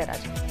ഇ.പി.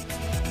 ജയരാജൻ.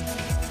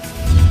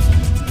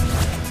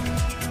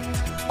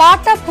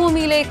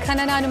 പാട്ടഭൂമിയിലെ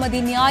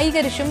ഖനനാനുമതി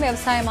ന്യായീകരിച്ചും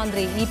വ്യവസായ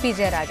മന്ത്രി ഇ.പി.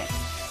 ജയരാജൻ.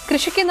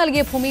 കൃഷിക്ക്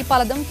നൽകിയ ഭൂമി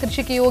പലതും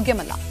കൃഷിക്ക്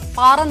യോഗ്യമല്ല.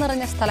 പാറ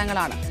നിറഞ്ഞ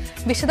സ്ഥലങ്ങളാണ്.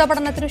 വിശദ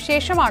പഠനത്തിനു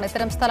ശേഷമാണ്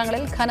ഇത്തരം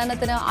സ്ഥലങ്ങളിൽ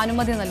ഖനനത്തിന്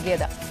അനുമതി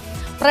നൽകിയത്.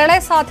 പ്രളയ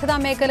സാധ്യതാ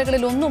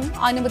മേഖലകളിലൊന്നും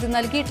അനുമതി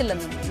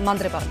നൽകിയിട്ടില്ലെന്നും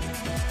മന്ത്രി പറഞ്ഞു.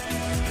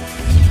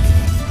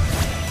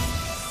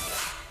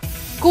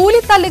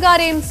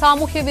 കൂലിത്തല്ലുകാരെയും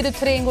സാമൂഹ്യ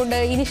വിരുദ്ധരെയും കൊണ്ട്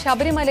ഇനി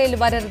ശബരിമലയിൽ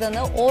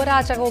വരരുതെന്ന് ഒ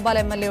രാജഗോപാൽ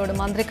എംഎൽഎയോട്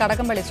മന്ത്രി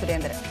കടകംപള്ളി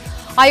സുരേന്ദ്രൻ.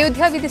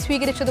 അയോധ്യ വിധി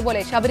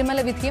സ്വീകരിച്ചതുപോലെ ശബരിമല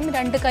വിധിയും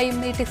 2 കൈയും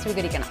നീട്ടി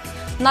സ്വീകരിക്കണം.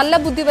 നല്ല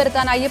ബുദ്ധി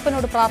വരുത്താൻ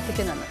അയ്യപ്പനോട്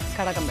പ്രാർത്ഥിക്കുന്നെന്ന്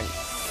കടകംപള്ളി.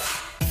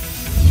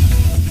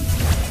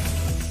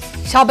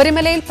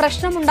 ശബരിമലയിൽ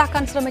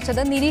പ്രശ്നമുണ്ടാക്കാൻ ശ്രമിച്ചത്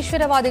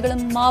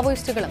നിരീശ്വരവാദികളും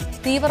മാവോയിസ്റ്റുകളും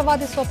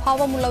തീവ്രവാദി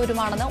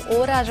സ്വഭാവമുള്ളവരുമാണെന്ന് ഒ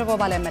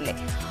രാജഗോപാൽ എംഎൽഎ.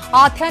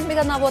 ആധ്യാത്മിക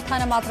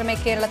നവോത്ഥാനം മാത്രമേ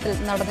കേരളത്തിൽ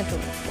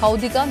നടന്നിട്ടുള്ളൂ.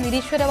 ഭൗതിക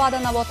നിരീശ്വരവാദ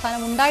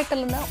നവോത്ഥാനം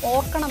ഉണ്ടായിട്ടില്ലെന്ന്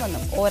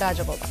ഓർക്കണമെന്നും ഒ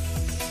രാജഗോപാൽ.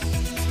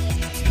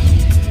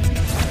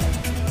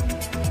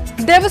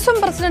 ദേവസ്വം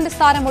പ്രസിഡന്റ്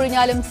സ്ഥാനം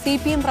ഒഴിഞ്ഞാലും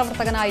CPM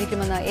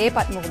പ്രവർത്തകനായിരിക്കുമെന്ന് എ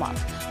പത്മകുമാർ.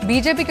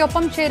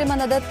 BJPക്കൊപ്പം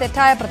ചേരുമെന്നത്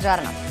തെറ്റായ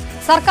പ്രചാരണം.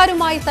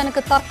 സർക്കാരുമായി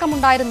തനിക്ക്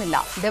തർക്കമുണ്ടായിരുന്നില്ല.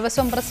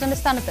 ദേവസ്വം പ്രസിഡന്റ്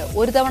സ്ഥാനത്ത്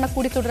ഒരു തവണ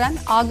കൂടി തുടരാൻ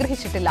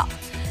ആഗ്രഹിച്ചിട്ടില്ല.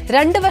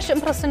 2 വർഷം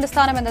പ്രസിഡന്റ്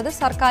സ്ഥാനം എന്നത്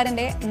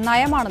സർക്കാരിന്റെ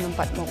നയമാണെന്നും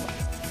പത്മകുമാർ.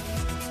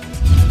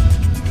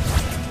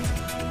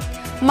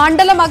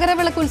 മണ്ഡല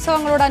മകരവിളക്ക്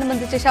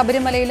ഉത്സവങ്ങളോടനുബന്ധിച്ച്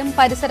ശബരിമലയിലും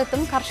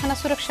പരിസരത്തും കർശന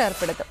സുരക്ഷ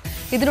ഏർപ്പെടുത്തും.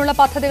 ഇതിനുള്ള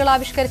പദ്ധതികൾ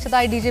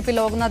ആവിഷ്കരിച്ചതായി DGP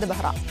ലോക്നാഥ്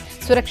ബെഹ്റ.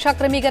 സുരക്ഷാ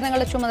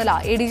ക്രമീകരണങ്ങളുടെ ചുമതല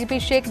ADGP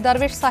ഷേഖ്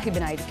ദർവേഷ്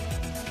സാഹിബിനായിരിക്കും.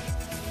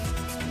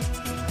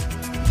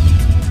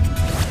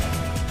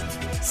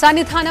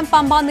 സന്നിധാനം,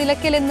 പമ്പ,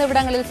 നിലയ്ക്കൽ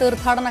എന്നിവിടങ്ങളിൽ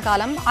തീർത്ഥാടന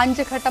കാലം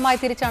 5 ഘട്ടമായി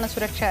തിരിച്ചാണ്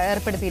സുരക്ഷ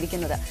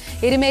ഏർപ്പെടുത്തിയിരിക്കുന്നത്.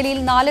 എരുമേലിയിൽ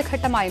 4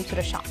 ഘട്ടമായും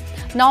സുരക്ഷ.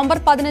 നവംബർ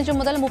 15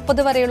 മുതൽ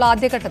 30 വരെയുള്ള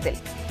ആദ്യഘട്ടത്തിൽ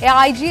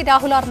IG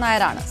രാഹുൽ ആർ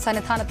നായരാണ്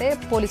സന്നിധാനത്തെ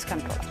പോലീസ്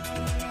കൺട്രോളർ.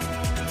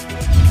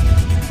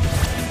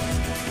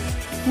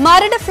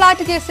 മരട്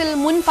ഫ്ളാറ്റ് കേസിൽ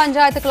മുൻ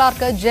പഞ്ചായത്ത്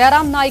ക്ലാർക്ക്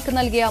ജയറാം നായിക്ക്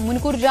നൽകിയ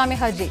മുൻകൂർ ജാമ്യ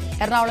ഹർജി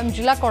എറണാകുളം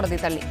ജില്ലാ കോടതി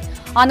തള്ളി.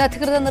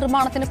 അനധികൃത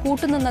നിർമ്മാണത്തിന്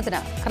കൂട്ടുനിന്നതിന്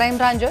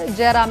ക്രൈംബ്രാഞ്ച്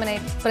ജയറാമിനെ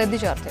പ്രതി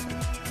ചേർത്തിരുന്നു.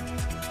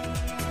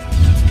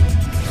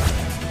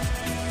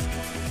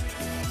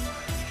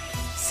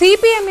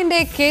 CPMന്റെ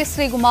K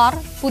ശ്രീകുമാർ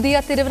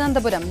പുതിയ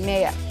തിരുവനന്തപുരം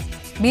മേയർ.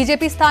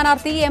 BJP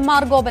സ്ഥാനാർത്ഥി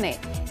MR ഗോപനെ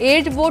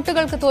 7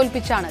 വോട്ടുകൾക്ക്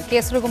തോൽപ്പിച്ചാണ്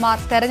K ശ്രീകുമാർ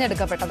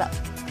തെരഞ്ഞെടുക്കപ്പെട്ടത്.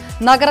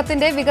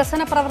 നഗരത്തിന്റെ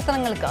വികസന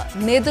പ്രവർത്തനങ്ങൾക്ക്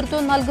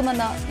നേതൃത്വം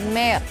നൽകുമെന്ന്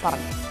മേയർ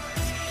പറഞ്ഞു.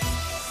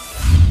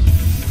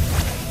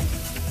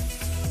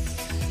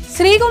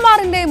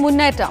 ശ്രീകുമാറിന്റെ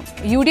മുന്നേറ്റം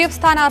UDF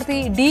സ്ഥാനാർത്ഥി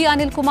D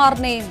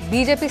അനിൽകുമാറിനെയും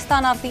BJP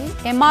സ്ഥാനാർത്ഥി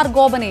MR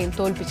ഗോപനെയും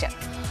തോൽപ്പിച്ച്.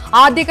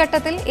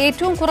 ആദ്യഘട്ടത്തിൽ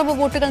ഏറ്റവും കുറവ്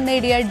വോട്ടുകൾ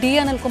നേടിയ D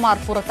അനിൽകുമാർ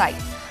പുറത്തായി.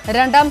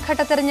 2ാം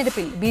ഘട്ട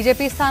തെരഞ്ഞെടുപ്പിൽ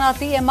BJP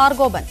സ്ഥാനാർത്ഥി MR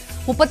ഗോപൻ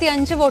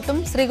 35 വോട്ടും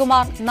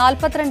ശ്രീകുമാർ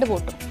 42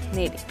 വോട്ടും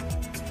നേടി.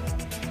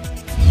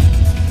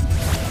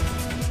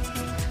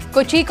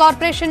 കൊച്ചി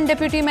കോർപ്പറേഷൻ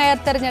ഡെപ്യൂട്ടി മേയർ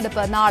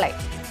തെരഞ്ഞെടുപ്പ് നാളെ.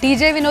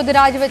 TJ വിനോദ്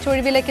രാജിവെച്ച്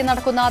ഒഴിവിലേക്ക്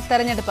നടക്കുന്ന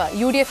തെരഞ്ഞെടുപ്പ്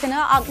UDFന്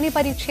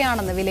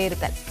അഗ്നിപരീക്ഷയാണെന്ന്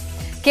വിലയിരുത്തൽ.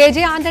 KJ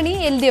Antony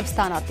LDF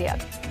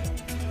സ്ഥാനാർത്ഥിയാകും.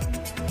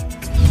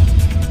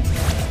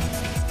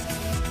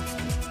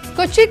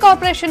 Kochi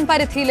corporation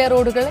പരിധിയിലെ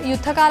റോഡുകൾ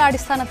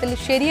യുദ്ധകാലാടിസ്ഥാനത്തിൽ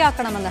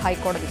ശരിയാക്കണമെന്ന്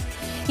ഹൈക്കോടതി.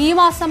 ഈ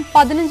മാസം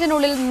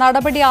 15-നുള്ളിൽ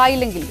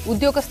നടപടിയായില്ലെങ്കിൽ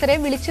ഉദ്യോഗസ്ഥരെ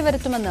വിളിച്ചു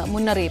വരുത്തുമെന്ന്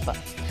മുന്നറിയിപ്പ്.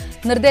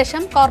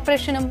 നിർദ്ദേശം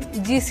കോർപ്പറേഷനും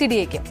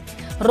GCDAയ്ക്കും.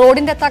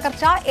 റോഡിന്റെ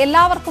തകർച്ച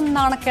എല്ലാവർക്കും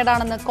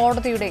നാണക്കേടാണെന്ന്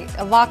കോടതിയുടെ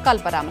വാക്കാൽ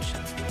പരാമർശം.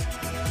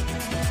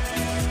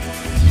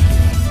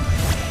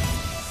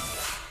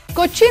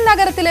 കൊച്ചി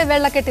നഗരത്തിലെ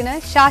വെള്ളക്കെട്ടിന്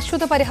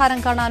ശാശ്വത പരിഹാരം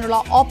കാണാനുള്ള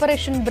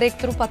ഓപ്പറേഷൻ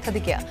ബ്രേക്ക് ത്രൂ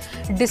പദ്ധതിക്ക്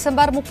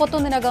ഡിസംബർ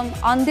 31-നകം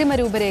അന്തിമ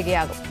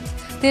രൂപരേഖയാകും.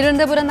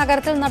 തിരുവനന്തപുരം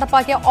നഗരത്തിൽ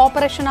നടപ്പാക്കിയ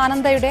ഓപ്പറേഷൻ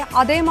ആനന്ദയുടെ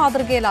അതേ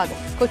മാതൃകയിലാകും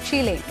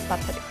കൊച്ചിയിലെയും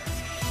പദ്ധതി.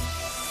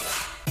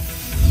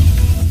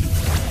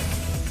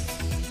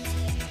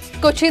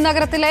 കൊച്ചി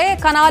നഗരത്തിലെ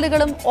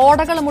കനാലുകളും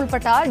ഓടകളും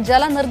ഉൾപ്പെട്ട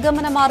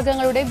ജലനിർഗമന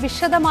മാർഗങ്ങളുടെ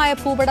വിശദമായ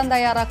ഭൂപടം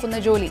തയ്യാറാക്കുന്ന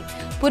ജോലി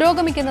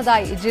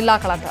പുരോഗമിക്കുന്നതായി ജില്ലാ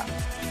കളക്ടർ.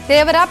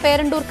 തേവര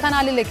പേരണ്ടൂർ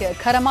കനാലിലേക്ക്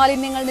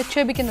ഖരമാലിന്യങ്ങൾ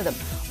നിക്ഷേപിക്കുന്നതും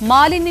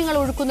മാലിന്യങ്ങൾ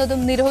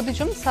ഒഴുക്കുന്നതും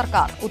നിരോധിച്ചും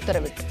സർക്കാർ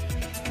ഉത്തരവിട്ടു.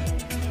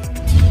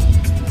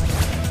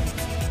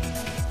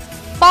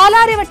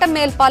 പാലാരിവട്ടം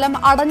മേൽപ്പാലം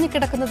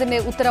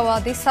അടഞ്ഞുകിടക്കുന്നതിന്റെ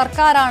ഉത്തരവാദി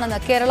സർക്കാരാണെന്ന്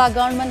കേരള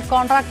ഗവൺമെന്റ്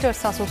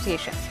കോൺട്രാക്ടേഴ്സ്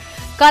അസോസിയേഷൻ.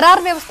 കരാർ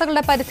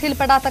വ്യവസ്ഥകളുടെ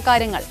പരിധിയിൽപ്പെടാത്ത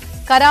കാര്യങ്ങൾ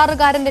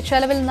കരാറുകാരന്റെ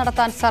ചെലവിൽ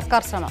നടത്താൻ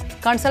സർക്കാർ ശ്രമം.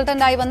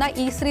 കൺസൾട്ടന്റായി വന്ന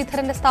E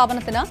ശ്രീധരന്റെ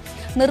സ്ഥാപനത്തിന്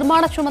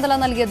നിർമ്മാണ ചുമതല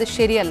നൽകിയത്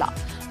ശരിയല്ല.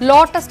 ലോ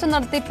ടെസ്റ്റ്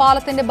നടത്തി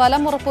പാലത്തിന്റെ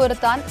ബലം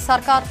ഉറപ്പുവരുത്താൻ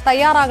സർക്കാർ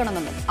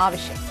തയ്യാറാകണമെന്നും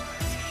ആവശ്യം.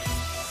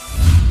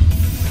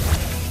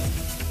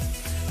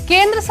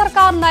 കേന്ദ്ര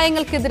സർക്കാർ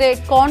നയങ്ങൾക്കെതിരെ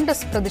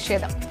കോൺഗ്രസ്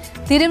പ്രതിഷേധം.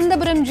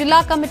 തിരുവനന്തപുരം ജില്ലാ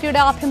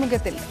കമ്മിറ്റിയുടെ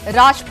ആഭിമുഖ്യത്തിൽ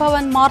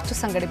രാജ്ഭവൻ മാർച്ച്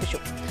സംഘടിപ്പിച്ചു.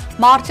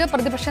 മാർച്ച്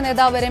പ്രതിപക്ഷ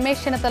നേതാവ്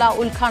രമേശ് ചെന്നിത്തല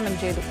ഉദ്ഘാടനം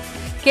ചെയ്തു.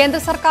 കേന്ദ്ര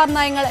സർക്കാർ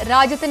നയങ്ങൾ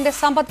രാജ്യത്തിന്റെ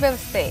സമ്പദ്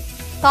വ്യവസ്ഥയെ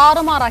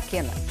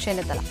താറുമാറാക്കിയെന്ന്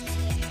ചെന്നിത്തല.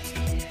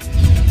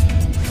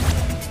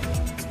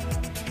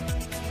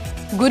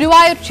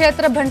 ഗുരുവായൂർ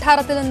ക്ഷേത്ര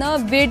ഭണ്ഡാരത്തിൽ നിന്ന്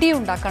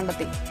വെടിയുണ്ട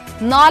കണ്ടെത്തി.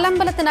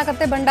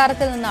 നാലമ്പലത്തിനകത്തെ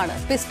ഭണ്ഡാരത്തിൽ നിന്നാണ്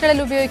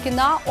പിസ്റ്റളിൽ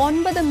ഉപയോഗിക്കുന്ന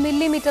 9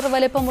 മില്ലിമീറ്റർ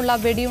വലിപ്പമുള്ള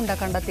വെടിയുണ്ട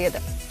കണ്ടെത്തിയത്.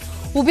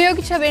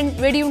 ഉപയോഗിച്ച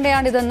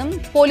വെടിയുണ്ടയാണിതെന്നും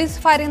പോലീസ്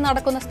ഫയറിംഗ്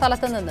നടക്കുന്ന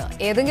സ്ഥലത്ത് നിന്ന്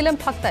ഏതെങ്കിലും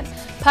ഭക്തൻ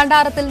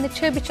ഭണ്ഡാരത്തിൽ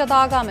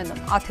നിക്ഷേപിച്ചതാകാമെന്നും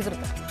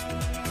അധികൃതർ.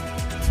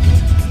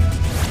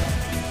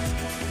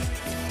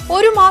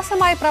 1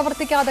 മാസമായി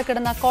പ്രവർത്തിക്കാതെ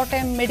കിടന്ന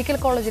കോട്ടയം മെഡിക്കൽ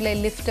കോളേജിലെ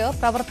ലിഫ്റ്റ്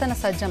പ്രവർത്തന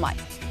സജ്ജമായി.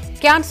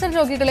 ക്യാൻസർ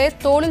രോഗികളെ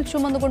തോളിൽ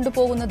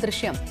ചുമന്നുകൊണ്ടുപോകുന്ന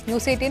ദൃശ്യം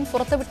News18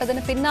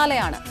 പുറത്തുവിട്ടതിന്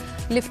പിന്നാലെയാണ്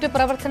ലിഫ്റ്റ്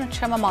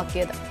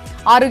പ്രവർത്തനക്ഷമമാക്കിയത്.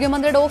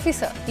 ആരോഗ്യമന്ത്രിയുടെ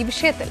ഓഫീസ് ഈ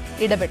വിഷയത്തിൽ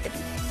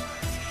ഇടപെട്ടിരുന്നു.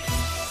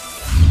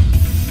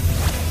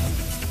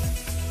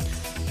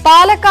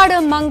 പാലക്കാട്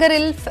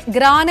മങ്കറിൽ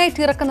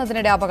ഗ്രാനൈറ്റ്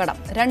ഇറക്കുന്നതിനിടെ അപകടം.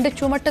 2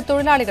 ചുമട്ട്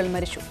തൊഴിലാളികൾ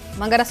മരിച്ചു.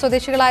 മങ്കര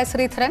സ്വദേശികളായ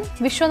ശ്രീധരൻ,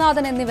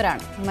 വിശ്വനാഥൻ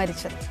എന്നിവരാണ്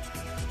മരിച്ചത്.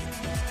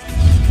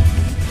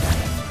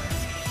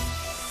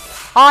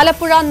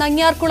 ആലപ്പുഴ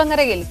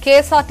നങ്ങ്യാർകുളങ്ങരയിൽ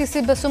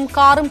KSRTC ബസും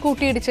കാറും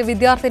കൂട്ടിയിടിച്ച്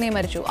വിദ്യാർത്ഥിനി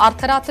മരിച്ചു.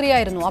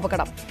 അർദ്ധരാത്രിയായിരുന്നു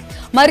അപകടം.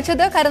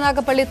 മരിച്ചത്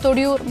കരുനാഗപ്പള്ളി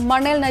തൊടിയൂർ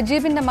മണേൽ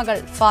നജീബിന്റെ മകൾ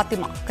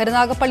ഫാത്തിമ.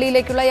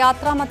 കരുനാഗപ്പള്ളിയിലേക്കുള്ള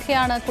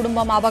യാത്രാമധ്യയാണ്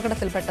കുടുംബം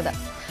അപകടത്തിൽപ്പെട്ടത്.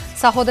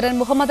 സഹോദരൻ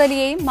മുഹമ്മദ്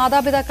അലിയെയും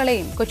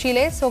മാതാപിതാക്കളെയും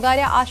കൊച്ചിയിലെ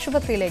സ്വകാര്യ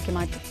ആശുപത്രിയിലേക്ക്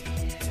മാറ്റി.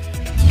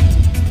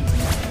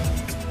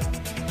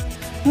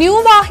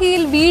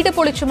 ന്യൂവാഹിയിൽ വീട്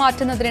പൊളിച്ചു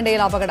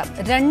മാറ്റുന്നതിനിടയിൽ അപകടം.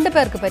 2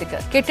 പേർക്ക് പരിക്ക്.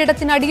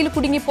 കെട്ടിടത്തിനടിയിൽ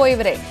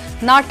കുടുങ്ങിപ്പോയവരെ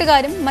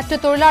നാട്ടുകാരും മറ്റു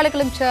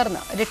തൊഴിലാളികളും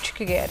ചേർന്ന്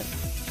രക്ഷിക്കുകയായിരുന്നു.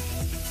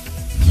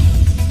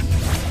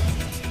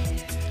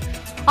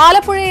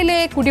 ആലപ്പുഴയിലെ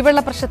കുടിവെള്ള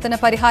പ്രശ്നത്തിന്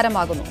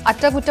പരിഹാരമാകുന്നു.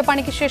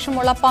 അറ്റകുറ്റപ്പണിക്ക്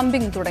ശേഷമുള്ള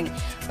പമ്പിംഗ് തുടങ്ങി.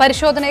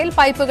 പരിശോധനയിൽ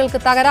പൈപ്പുകൾക്ക്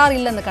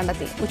തകരാറില്ലെന്ന്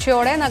കണ്ടെത്തി.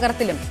 ഉച്ചയോടെ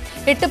നഗരത്തിലും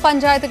 8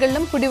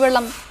 പഞ്ചായത്തുകളിലും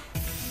കുടിവെള്ളം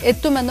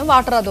എത്തുമെന്ന്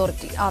വാട്ടർ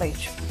അതോറിറ്റി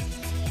അറിയിച്ചു.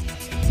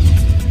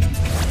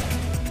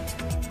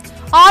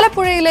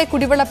 ആലപ്പുഴയിലെ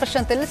കുടിവെള്ള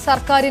പ്രശ്നത്തിൽ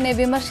സർക്കാരിനെ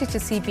വിമർശിച്ച്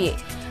CPI.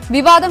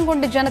 വിവാദം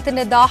കൊണ്ട്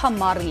ജനത്തിന്റെ ദാഹം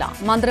മാറില്ല.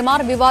 മന്ത്രിമാർ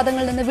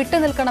വിവാദങ്ങളിൽ നിന്ന്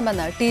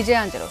വിട്ടുനിൽക്കണമെന്ന് TJ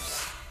ആഞ്ചലോസ്.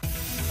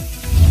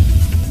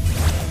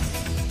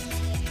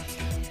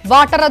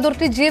 വാട്ടർ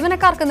അതോറിറ്റി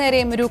ജീവനക്കാർക്ക്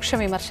നേരെയും രൂക്ഷ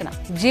വിമർശനം.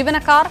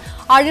 ജീവനക്കാർ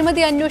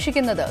അഴിമതി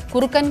അന്വേഷിക്കുന്നത്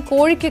കുറുക്കൻ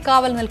കോഴിക്ക്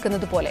കാവൽ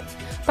നിൽക്കുന്നത് പോലെ.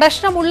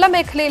 പ്രശ്നമുള്ള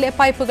മേഖലയിലെ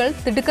പൈപ്പുകൾ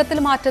തിടുക്കത്തിൽ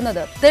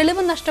മാറ്റുന്നത്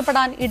തെളിവ്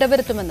നഷ്ടപ്പെടാൻ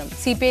ഇടവരുത്തുമെന്നും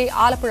CPI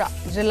ആലപ്പുഴ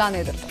ജില്ലാ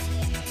നേതൃത്വം.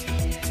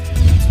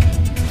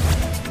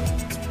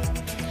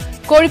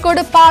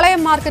 കോഴിക്കോട്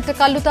പാളയം മാർക്കറ്റ്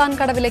കല്ലുത്താൻ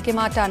കടവിലേക്ക്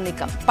മാറ്റാൻ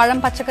നീക്കം.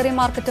 പഴം പച്ചക്കറി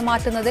മാർക്കറ്റ്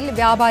മാറ്റുന്നതിൽ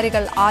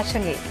വ്യാപാരികൾ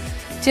ആശങ്കയിൽ.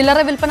 ചില്ലറ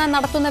വിൽപ്പന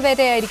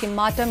നടത്തുന്നവരെയായിരിക്കും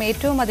മാറ്റം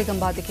ഏറ്റവും അധികം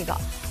ബാധിക്കുക.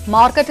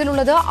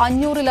 മാർക്കറ്റിലുള്ളത്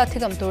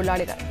 500-ലധികം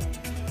തൊഴിലാളികൾ.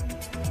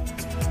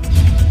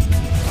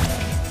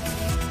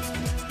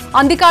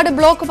 Anthikad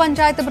block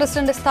panchayat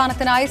president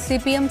സ്ഥാനത്തിനായി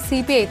CPM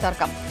CPI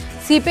തർക്കം.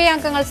 CPI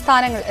അംഗങ്ങൾ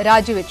സ്ഥാനങ്ങൾ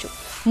രാജിവെച്ചു.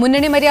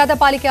 മുന്നണി മര്യാദ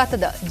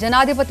പാലിക്കാത്തത്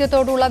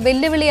ജനാധിപത്യത്തോടുള്ള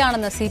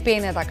വെല്ലുവിളിയാണെന്ന് CPI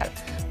നേതാക്കൾ.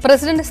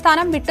 പ്രസിഡന്റ്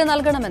സ്ഥാനം വിട്ടു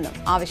നൽകണമെന്നും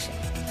ആവശ്യം.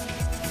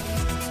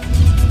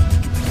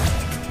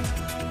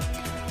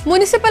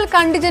 മുനിസിപ്പൽ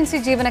കണ്ടിജൻസി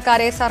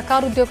ജീവനക്കാരെ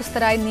സർക്കാർ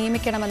ഉദ്യോഗസ്ഥരായി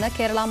നിയമിക്കണമെന്ന്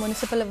കേരള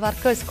മുനിസിപ്പൽ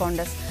വർക്കേഴ്സ്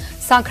കോൺഗ്രസ്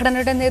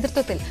സംഘടനയുടെ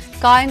നേതൃത്വത്തിൽ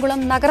കായംകുളം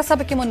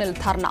നഗരസഭയ്ക്ക് മുന്നിൽ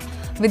ധർണ.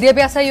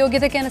 വിദ്യാഭ്യാസ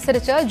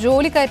യോഗ്യതയ്ക്കനുസരിച്ച്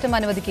ജോലിക്കയറ്റം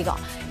അനുവദിക്കുക,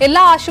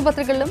 എല്ലാ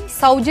ആശുപത്രികളിലും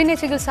സൗജന്യ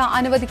ചികിത്സ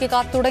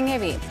അനുവദിക്കുക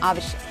തുടങ്ങിയവയും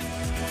ആവശ്യം.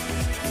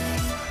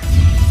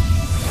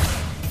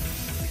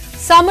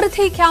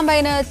 സമൃദ്ധി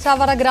ക്യാമ്പയിന്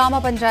ചവറ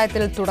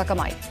ഗ്രാമപഞ്ചായത്തിൽ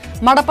തുടക്കമായി.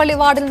 മടപ്പള്ളി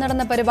വാർഡിൽ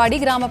നടന്ന പരിപാടി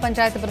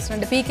ഗ്രാമപഞ്ചായത്ത്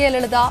പ്രസിഡന്റ് PK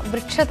ലളിത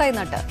വൃക്ഷത്തൈ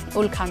നട്ട്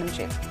ഉദ്ഘാടനം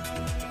ചെയ്തു.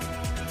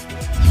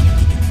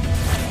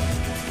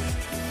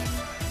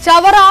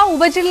 ചവറ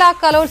ഉപജില്ലാ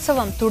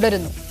കലോത്സവം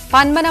തുടരുന്നു.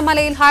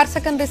 പന്മനമലയിൽ ഹയർ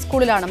സെക്കൻഡറി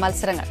സ്കൂളിലാണ്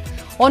മത്സരങ്ങൾ.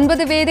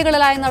 9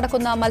 വേദികളിലായി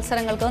നടക്കുന്ന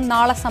മത്സരങ്ങൾക്ക്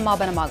നാളെ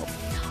സമാപനമാകും.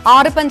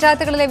 6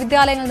 പഞ്ചായത്തുകളിലെ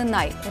വിദ്യാലയങ്ങളിൽ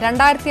നിന്നായി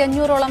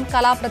 2500ഓളം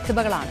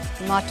കലാപ്രതിഭകളാണ്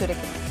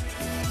മാറ്റുരയ്ക്കുന്നത്.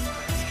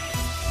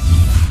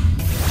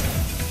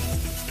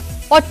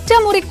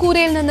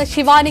 ഒറ്റമുറിക്കൂരയിൽ നിന്ന്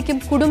ശിവാനിക്കും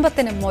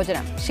കുടുംബത്തിനും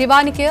മോചനം.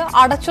 ശിവാനിക്ക്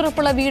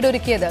അടച്ചുറപ്പുള്ള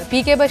വീടൊരുക്കിയത്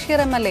PK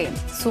ബഷീർ MLAയും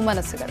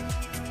സുമനസുകൾ.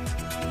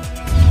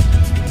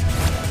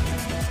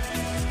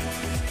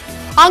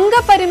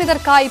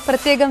 അംഗപരിമിതർക്കായി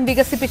പ്രത്യേകം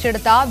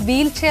വികസിപ്പിച്ചെടുത്ത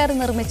വീൽചെയർ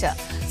നിർമ്മിച്ച്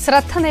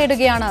ശ്രദ്ധ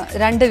നേടുകയാണ്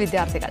 2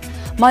 വിദ്യാർത്ഥികൾ.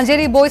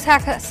 മഞ്ചേരി ബോയ്സ്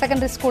ഹയർ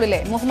സെക്കൻഡറി സ്കൂളിലെ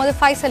മുഹമ്മദ്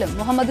ഫൈസലും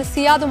മുഹമ്മദ്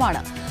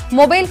സിയാദുമാണ്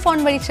മൊബൈൽ ഫോൺ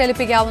വഴി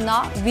ചലിപ്പിക്കാവുന്ന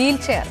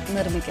വീൽചെയർ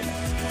നിർമ്മിക്കുന്നത്.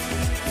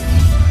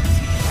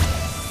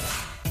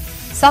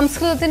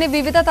 സംസ്കൃതത്തിന്റെ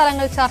വിവിധ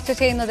തലങ്ങൾ ചർച്ച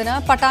ചെയ്യുന്നതിന്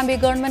പട്ടാമ്പി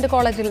ഗവൺമെന്റ്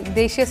കോളേജിൽ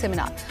ദേശീയ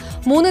സെമിനാർ.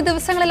 3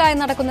 ദിവസങ്ങളിലായി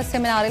നടക്കുന്ന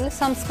സെമിനാറിൽ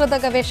സംസ്കൃത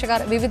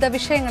ഗവേഷകർ വിവിധ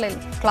വിഷയങ്ങളിൽ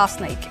ക്ലാസ്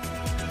നയിക്കും.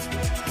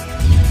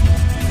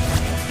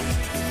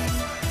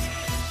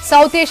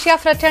 സൗത്ത് ഏഷ്യ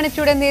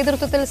ഫ്രറ്റേണിറ്റിയുടെ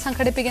നേതൃത്വത്തിൽ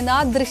സംഘടിപ്പിക്കുന്ന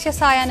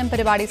ദൃശ്യസായാഹ്നം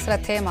പരിപാടി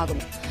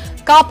ശ്രദ്ധേയമാകുന്നു.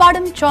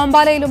 കാപ്പാടും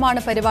ചോമ്പാലയിലുമാണ്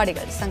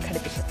പരിപാടികൾ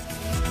സംഘടിപ്പിച്ചത്.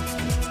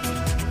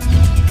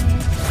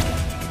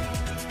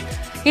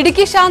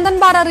 ഇടുക്കി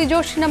ശാന്തൻപാറ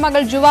റിജോഷിന്റെ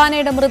മകൾ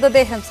ജുവാനയുടെ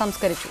മൃതദേഹം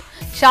സംസ്കരിച്ചു.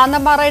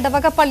 ശാന്തൻപാറ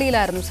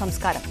ഇടവകപ്പള്ളിയിലായിരുന്നു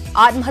സംസ്കാരം.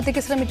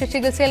 ആത്മഹത്യയ്ക്ക് ശ്രമിച്ച്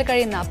ചികിത്സയിൽ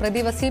കഴിയുന്ന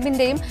പ്രതി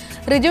വസീബിന്റെയും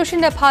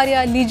റിജോഷിന്റെ ഭാര്യ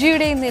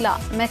ലിജിയുടെയും നില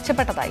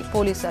മെച്ചപ്പെട്ടതായി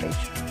പോലീസ്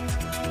അറിയിച്ചു.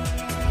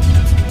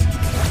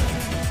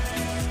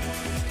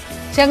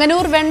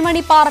 ചെങ്ങന്നൂർ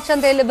വെൺമണി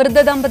പാറച്ചന്തയിൽ വൃദ്ധ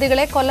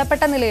ദമ്പതികളെ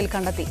കൊല്ലപ്പെട്ട നിലയിൽ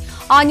കണ്ടെത്തി.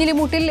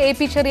 ആഞ്ഞിലിമൂട്ടിൽ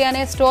AP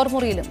ചെറിയാനെ സ്റ്റോർ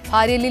മുറിയിലും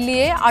ഭാര്യ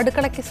ലില്ലിയെ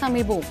അടുക്കളയ്ക്ക്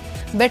സമീപവും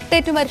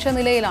വെട്ടേറ്റു മരിച്ച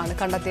നിലയിലാണ്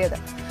കണ്ടെത്തിയത്.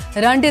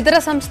 2 ഇതര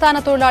സംസ്ഥാന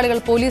തൊഴിലാളികൾ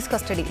പോലീസ്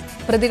കസ്റ്റഡിയിൽ.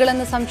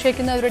 പ്രതികളെന്ന്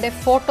സംശയിക്കുന്നവരുടെ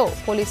ഫോട്ടോ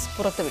പോലീസ്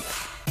പുറത്തുവിട്ടു.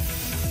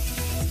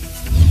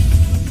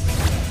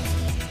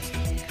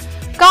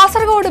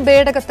 കാസർഗോഡ്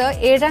ബേഡകത്ത്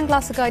 7ാം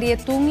ക്ലാസ്സുകാരിയെ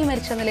തൂങ്ങി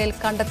മരിച്ച നിലയിൽ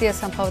കണ്ടെത്തിയ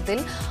സംഭവത്തിൽ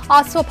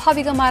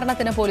അസ്വാഭാവിക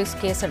മരണത്തിന് പോലീസ്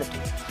കേസെടുത്തു.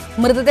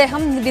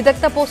 മൃതദേഹം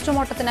വിദഗ്ധ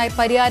പോസ്റ്റ്മോർട്ടത്തിനായി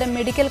പരിയാരം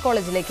മെഡിക്കൽ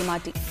കോളേജിലേക്ക്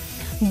മാറ്റി.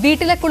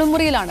 വീട്ടിലെ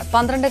കുളിമുറിയിലാണ്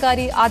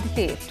 12-കാരി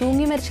ആദിത്യയെ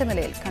തൂങ്ങി മരിച്ച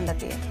നിലയിൽ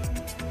കണ്ടെത്തിയത്.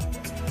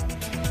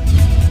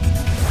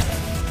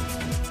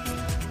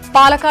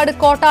 പാലക്കാട്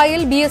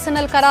കോട്ടായിൽ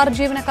BSNL കരാർ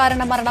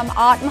ജീവനക്കാരന്റെ മരണം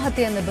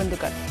ആത്മഹത്യയെന്ന്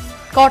ബന്ധുക്കൾ.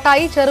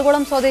 കോട്ടായി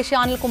ചെറുകുളം സ്വദേശി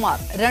അനിൽകുമാർ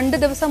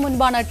 2 ദിവസം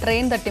മുൻപാണ്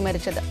ട്രെയിൻ തട്ടി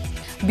മരിച്ചത്.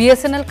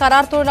 BSNL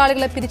കരാർ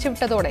തൊഴിലാളികളെ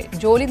പിരിച്ചുവിട്ടതോടെ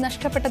ജോലി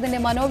നഷ്ടപ്പെട്ടതിന്റെ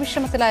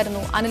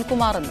മനോവിഷമത്തിലായിരുന്നു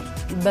അനിൽകുമാറെന്നും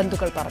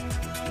ബന്ധുക്കൾ പറഞ്ഞു.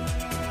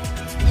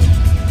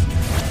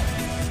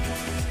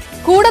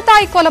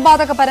 കൂടത്തായി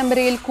കൊലപാതക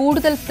പരമ്പരയിൽ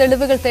കൂടുതൽ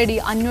തെളിവുകൾ തേടി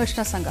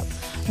അന്വേഷണ സംഘം.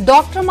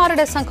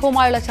 ഡോക്ടർമാരുടെ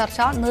സംഘവുമായുള്ള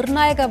ചർച്ച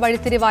നിർണായക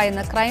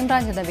വഴിത്തിരിവായെന്ന്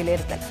ക്രൈംബ്രാഞ്ചിന്റെ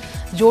വിലയിരുത്തൽ.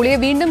 ജോളിയെ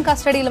വീണ്ടും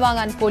കസ്റ്റഡിയിൽ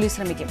വാങ്ങാൻ പോലീസ്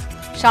ശ്രമിക്കും.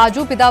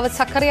 ഷാജു, പിതാവ്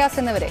സക്കറിയാസ്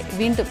എന്നിവരെ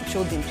വീണ്ടും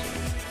ചോദ്യം ചെയ്യും.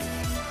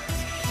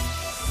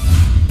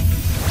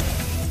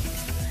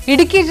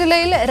 ഇടുക്കി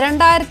ജില്ലയിൽ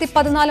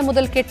 2014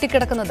 മുതൽ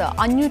കെട്ടിക്കിടക്കുന്നത്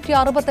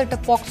 568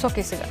 പോക്സോ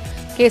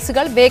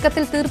കേസുകൾ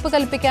വേഗത്തിൽ തീർപ്പ്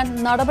കൽപ്പിക്കാൻ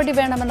നടപടി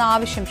വേണമെന്ന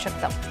ആവശ്യം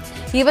ശക്തം.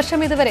 ഈ വർഷം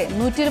ഇതുവരെ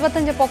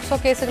 125 പോക്സോ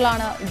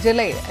കേസുകളാണ്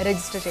ജില്ലയിൽ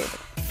രജിസ്റ്റർ ചെയ്തത്.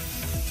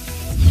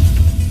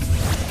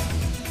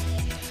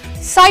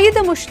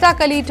 സയ്യിദ്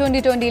മുഷ്താഖ് അലി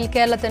 2020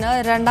 കേരളത്തിന്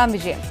രണ്ടാം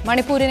വിജയം.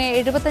 മണിപ്പൂരിനെ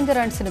 75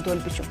 റൺസിന്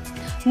തോൽപ്പിച്ചു.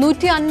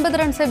 150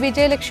 റൺസ്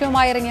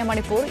വിജയലക്ഷ്യവുമായി ഇറങ്ങിയ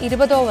മണിപ്പൂർ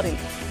 20 ഓവറിൽ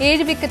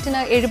 7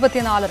 വിക്കറ്റിന്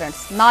 74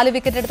 റൺസ്. 4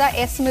 വിക്കറ്റ് എടുത്ത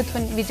എസ്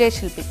മിഥുൻ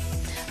വിജയശില്പി.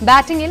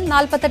 ബാറ്റിംഗിൽ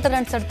 48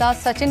 റൺസ് എടുത്ത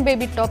Sachin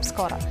baby top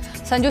scorer.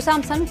 Sanju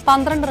Samson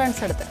 12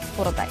 runs എടുത്ത്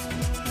പുറത്തായി.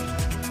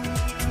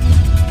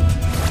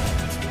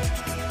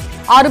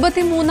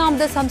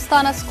 63ാമത്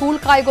സംസ്ഥാന സ്കൂൾ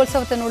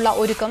കായികോത്സവത്തിനുള്ള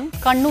ഒരുക്കം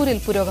കണ്ണൂരിൽ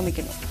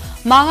പുരോഗമിക്കുന്നു.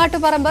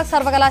 മാങ്ങാട്ടുപറമ്പ്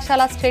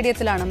സർവകലാശാല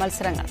സ്റ്റേഡിയത്തിലാണ്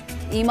മത്സരങ്ങൾ.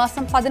 ഈ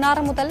മാസം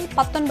 16 മുതൽ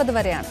 19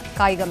 വരെയാണ്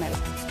കായികമേള.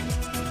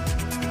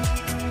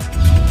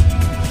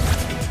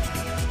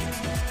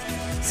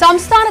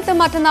 സംസ്ഥാനത്ത്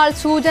മറ്റന്നാൾ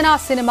സൂചനാ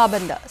സിനിമാ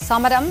ബന്ദ്.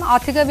 സമരം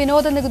അധിക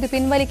വിനോദ നികുതി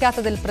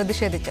പിൻവലിക്കാത്തതിൽ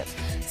പ്രതിഷേധിച്ച്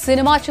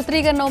സിനിമാ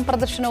ചിത്രീകരണവും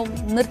പ്രദർശനവും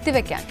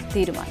നിർത്തിവെക്കാൻ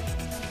തീരുമാനം.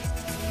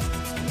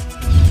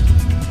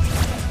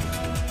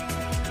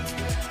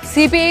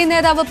 CPI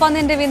നേതാവ്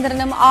പന്ന്യൻ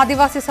രവീന്ദ്രനും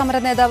ആദിവാസി സമര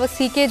നേതാവ്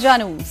CK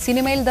ജാനുവും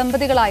സിനിമയിൽ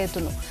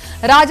ദമ്പതികളായെത്തുന്നു.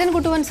 രാജൻ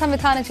കുട്ടുവൻ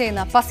സംവിധാനം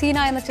ചെയ്യുന്ന പസീന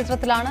എന്ന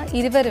ചിത്രത്തിലാണ്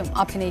ഇരുവരും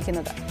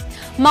അഭിനയിക്കുന്നത്.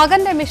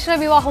 മകന്റെ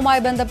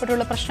മിശ്രവിവാഹവുമായി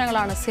ബന്ധപ്പെട്ടുള്ള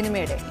പ്രശ്നങ്ങളാണ്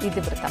സിനിമയുടെ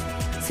ഇതിവൃത്തം.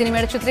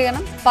 സിനിമയുടെ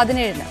ചിത്രീകരണം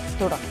 17-ന്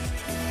തുടങ്ങും.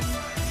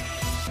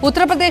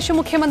 ഉത്തർപ്രദേശ്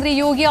മുഖ്യമന്ത്രി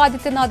യോഗി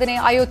ആദിത്യനാഥിനെ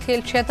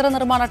അയോധ്യയിൽ ക്ഷേത്ര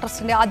നിർമ്മാണ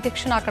ട്രസ്റ്റിന്റെ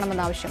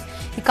അധ്യക്ഷനാക്കണമെന്ന ആവശ്യം.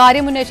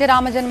 ഇക്കാര്യം ഉന്നയിച്ച്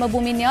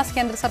രാമജന്മഭൂമി ന്യാസ്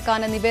കേന്ദ്ര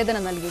സർക്കാരിന്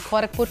നിവേദനം നൽകി.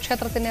 ഗോരഖ്പൂർ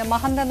ക്ഷേത്രത്തിന്റെ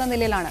മഹന്ത് എന്ന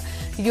നിലയിലാണ്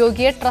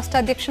യോഗിയെ ട്രസ്റ്റ്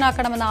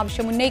അധ്യക്ഷനാക്കണമെന്ന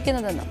ആവശ്യം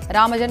ഉന്നയിക്കുന്നതെന്നും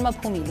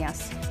രാമജന്മഭൂമി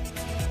ന്യാസ്.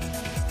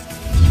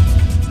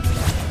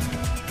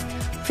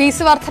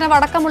 ഫീസ്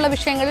വർധനവടക്കമുള്ള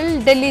വിഷയങ്ങളിൽ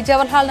ഡൽഹി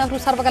ജവഹർലാൽ നെഹ്റു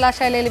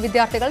സർവകലാശാലയിലെ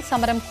വിദ്യാർത്ഥികൾ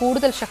സമരം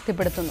കൂടുതൽ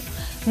ശക്തിപ്പെടുത്തുന്നു.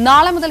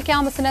 നാളെ മുതൽ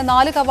ക്യാമ്പസിന്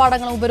 4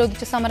 കവാടങ്ങളും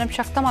ഉപരോധിച്ച് സമരം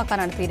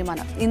ശക്തമാക്കാനാണ്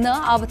തീരുമാനം. ഇന്ന്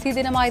അവധി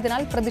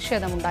ദിനമായതിനാൽ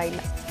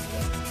പ്രതിഷേധമുണ്ടായില്ല.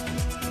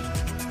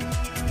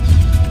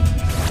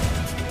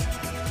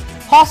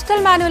 ഹോസ്റ്റൽ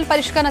മാനുവൽ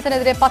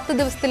പരിഷ്കരണത്തിനെതിരെ 10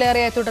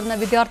 ദിവസത്തിലേറെയായി തുടർന്ന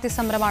വിദ്യാർത്ഥി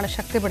സമരമാണ്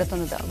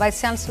ശക്തിപ്പെടുത്തുന്നത്.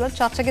 വൈസ് ചാൻസലർ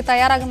ചർച്ചയ്ക്ക്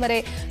തയ്യാറാകും വരെ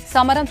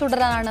സമരം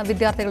തുടരാനാണ്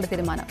വിദ്യാർത്ഥികളുടെ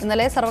തീരുമാനം.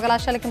 ഇന്നലെ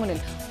സർവകലാശാലയ്ക്ക്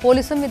മുന്നിൽ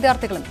പോലീസും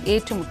വിദ്യാർത്ഥികളും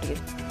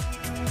ഏറ്റുമുട്ടിയിരുന്നു.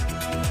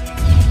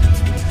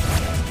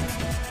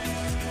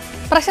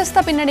 പ്രശസ്ത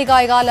പിന്നണി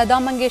ഗായിക ലതാ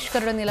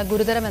മങ്കേഷ്കറുടെ നില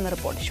ഗുരുതരമെന്ന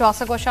റിപ്പോർട്ട്.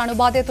 ശ്വാസകോശ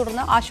അണുബാധയെ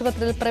തുടർന്ന്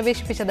ആശുപത്രിയിൽ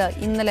പ്രവേശിപ്പിച്ചത്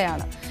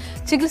ഇന്നലെയാണ്.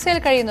 ചികിത്സയിൽ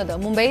കഴിയുന്നത്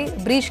മുംബൈ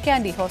ബ്രീച്ച്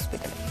കാൻഡി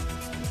ഹോസ്പിറ്റലിൽ.